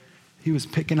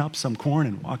picking up some corn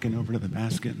and walking over to the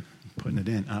basket and putting it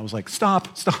in. And I was like, stop.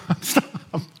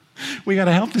 We got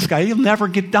to help this guy. He'll never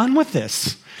get done with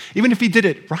this, even if he did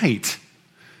it right.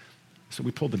 So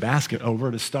we pulled the basket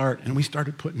over to start, and we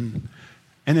started putting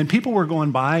And then people were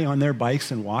going by on their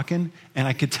bikes and walking, and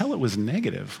I could tell it was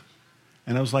negative.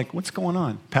 And I was like, what's going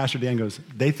on? Pastor Dan goes,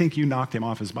 they think you knocked him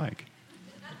off his bike.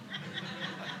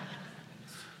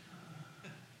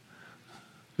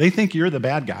 They think you're the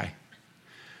bad guy.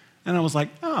 And I was like,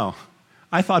 oh,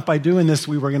 I thought by doing this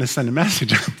we were going to send a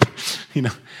message.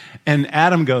 And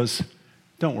Adam goes,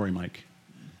 don't worry, Mike.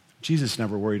 Jesus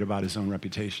never worried about his own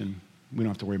reputation. We don't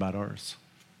have to worry about ours.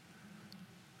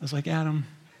 I was like, Adam,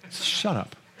 shut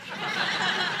up.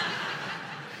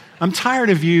 I'm tired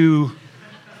of you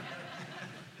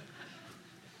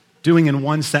doing in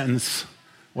one sentence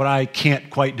what I can't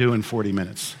quite do in 40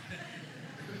 minutes.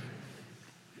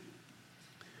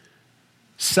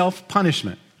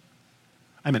 Self-punishment.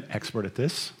 I'm an expert at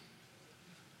this.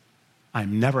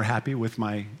 I'm never happy with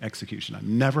my execution.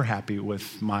 I'm never happy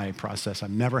with my process.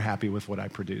 I'm never happy with what I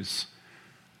produce.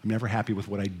 I'm never happy with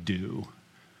what I do.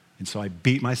 And so I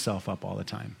beat myself up all the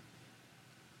time.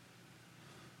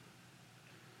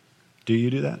 Do you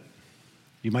do that?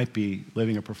 You might be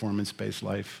living a performance-based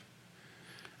life.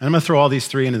 And I'm going to throw all these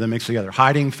three into the mix together.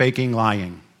 Hiding, faking,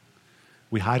 lying.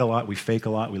 We hide a lot, we fake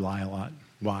a lot, we lie a lot.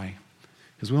 Why?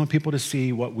 Because we want people to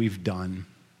see what we've done.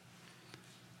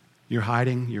 You're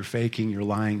hiding, you're faking, you're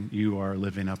lying, you are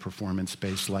living a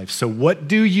performance-based life. So what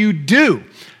do you do?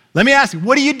 Let me ask you,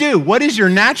 what do you do? What is your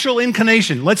natural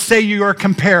inclination? Let's say you are a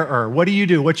comparer. What do you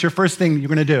do? What's your first thing you're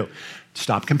going to do?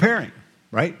 Stop comparing,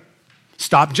 right?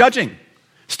 Stop judging.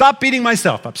 Stop beating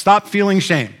myself up. Stop feeling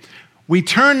shame. We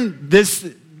turn this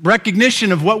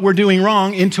recognition of what we're doing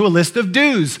wrong into a list of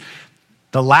do's.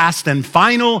 The last and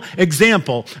final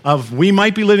example of we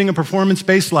might be living a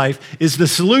performance-based life is the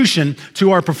solution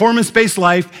to our performance-based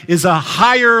life is a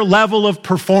higher level of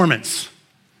performance.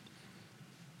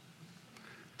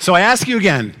 So I ask you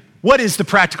again, what is the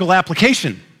practical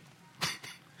application?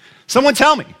 Someone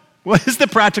tell me, what is the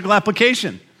practical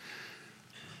application?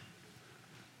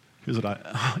 Here's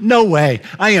what no way,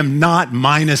 I am not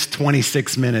minus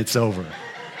 26 minutes over.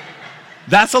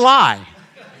 That's a lie.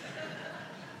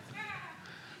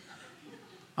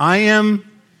 I am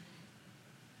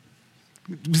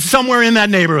somewhere in that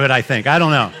neighborhood, I think. I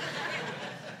don't know.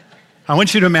 I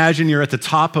want you to imagine you're at the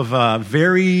top of a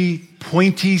very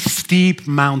pointy, steep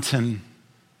mountain.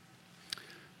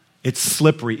 It's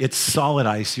slippery. It's solid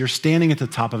ice. You're standing at the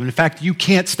top of it. In fact, you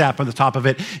can't step on the top of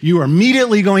it. You are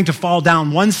immediately going to fall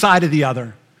down one side or the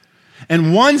other.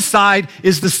 And one side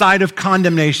is the side of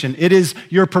condemnation. It is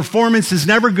your performance is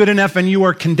never good enough and you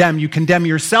are condemned. You condemn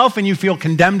yourself and you feel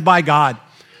condemned by God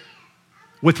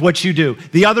with what you do.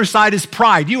 The other side is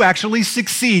pride. You actually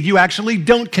succeed. You actually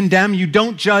don't condemn. You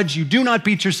don't judge. You do not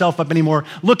beat yourself up anymore.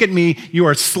 Look at me. You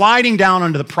are sliding down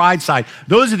onto the pride side.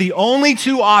 Those are the only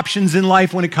two options in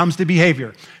life when it comes to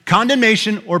behavior: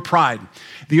 condemnation or pride.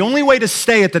 The only way to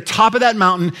stay at the top of that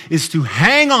mountain is to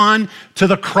hang on to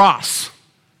the cross.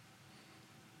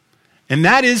 And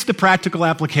that is the practical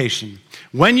application.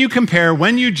 When you compare,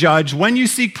 when you judge, when you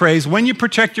seek praise, when you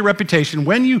protect your reputation,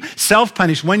 when you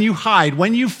self-punish, when you hide,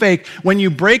 when you fake, when you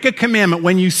break a commandment,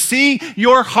 when you see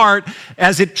your heart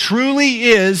as it truly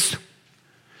is,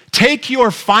 take your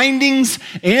findings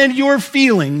and your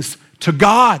feelings to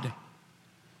God,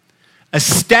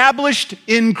 established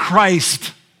in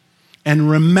Christ, and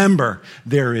remember,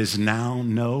 there is now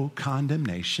no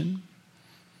condemnation.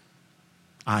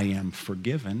 I am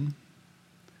forgiven.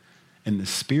 And the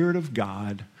Spirit of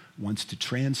God wants to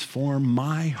transform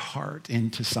my heart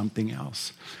into something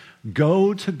else.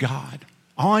 Go to God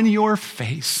on your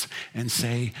face and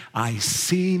say, I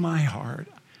see my heart.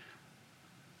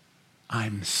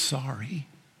 I'm sorry.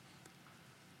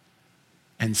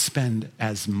 And spend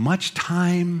as much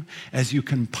time as you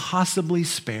can possibly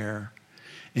spare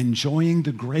enjoying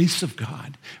the grace of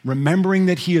God, remembering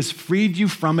that He has freed you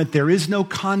from it. There is no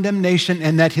condemnation,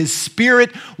 and that His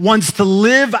Spirit wants to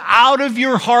live out of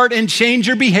your heart and change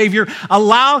your behavior.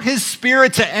 Allow His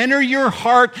Spirit to enter your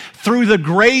heart through the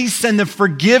grace and the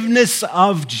forgiveness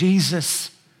of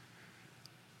Jesus.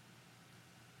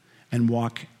 And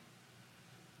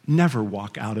never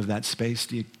walk out of that space.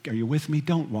 Are you with me?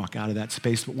 Don't walk out of that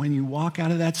space. But when you walk out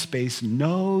of that space,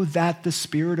 know that the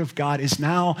Spirit of God is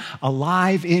now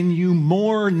alive in you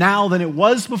more now than it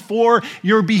was before.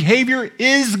 Your behavior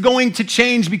is going to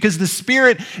change because the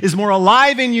Spirit is more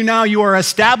alive in you now. You are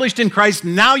established in Christ.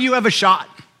 Now you have a shot.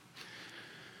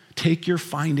 Take your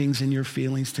findings and your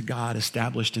feelings to God,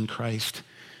 established in Christ.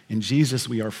 In Jesus,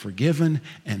 we are forgiven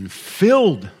and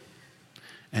filled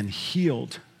and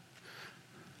healed.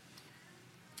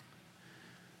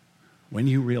 When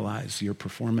you realize you're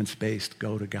performance-based,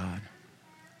 go to God.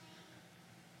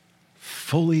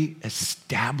 Fully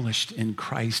established in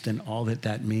Christ and all that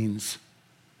that means.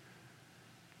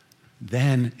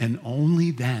 then and only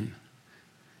then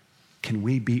can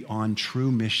we be on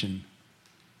true mission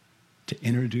to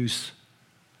introduce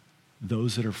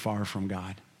those that are far from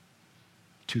God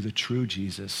to the true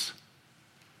Jesus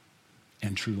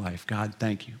and true life. God,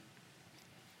 thank you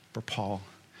for Paul.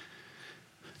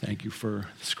 Thank you for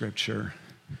Scripture.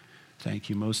 Thank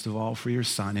you most of all for your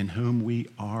Son, in whom we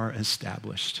are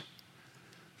established,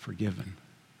 forgiven,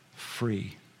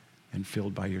 free, and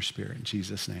filled by your Spirit. In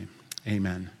Jesus' name,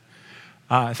 amen.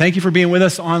 Thank you for being with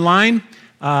us online.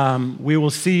 We will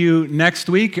see you next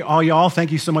week. All y'all,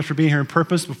 thank you so much for being here in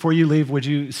Purpose. Before you leave, would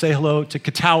you say hello to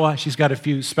Katawa? She's got a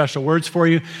few special words for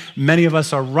you. Many of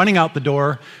us are running out the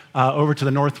door over to the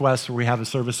northwest where we have a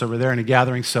service over there and a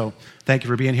gathering. So thank you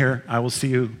for being here. I will see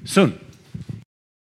you soon.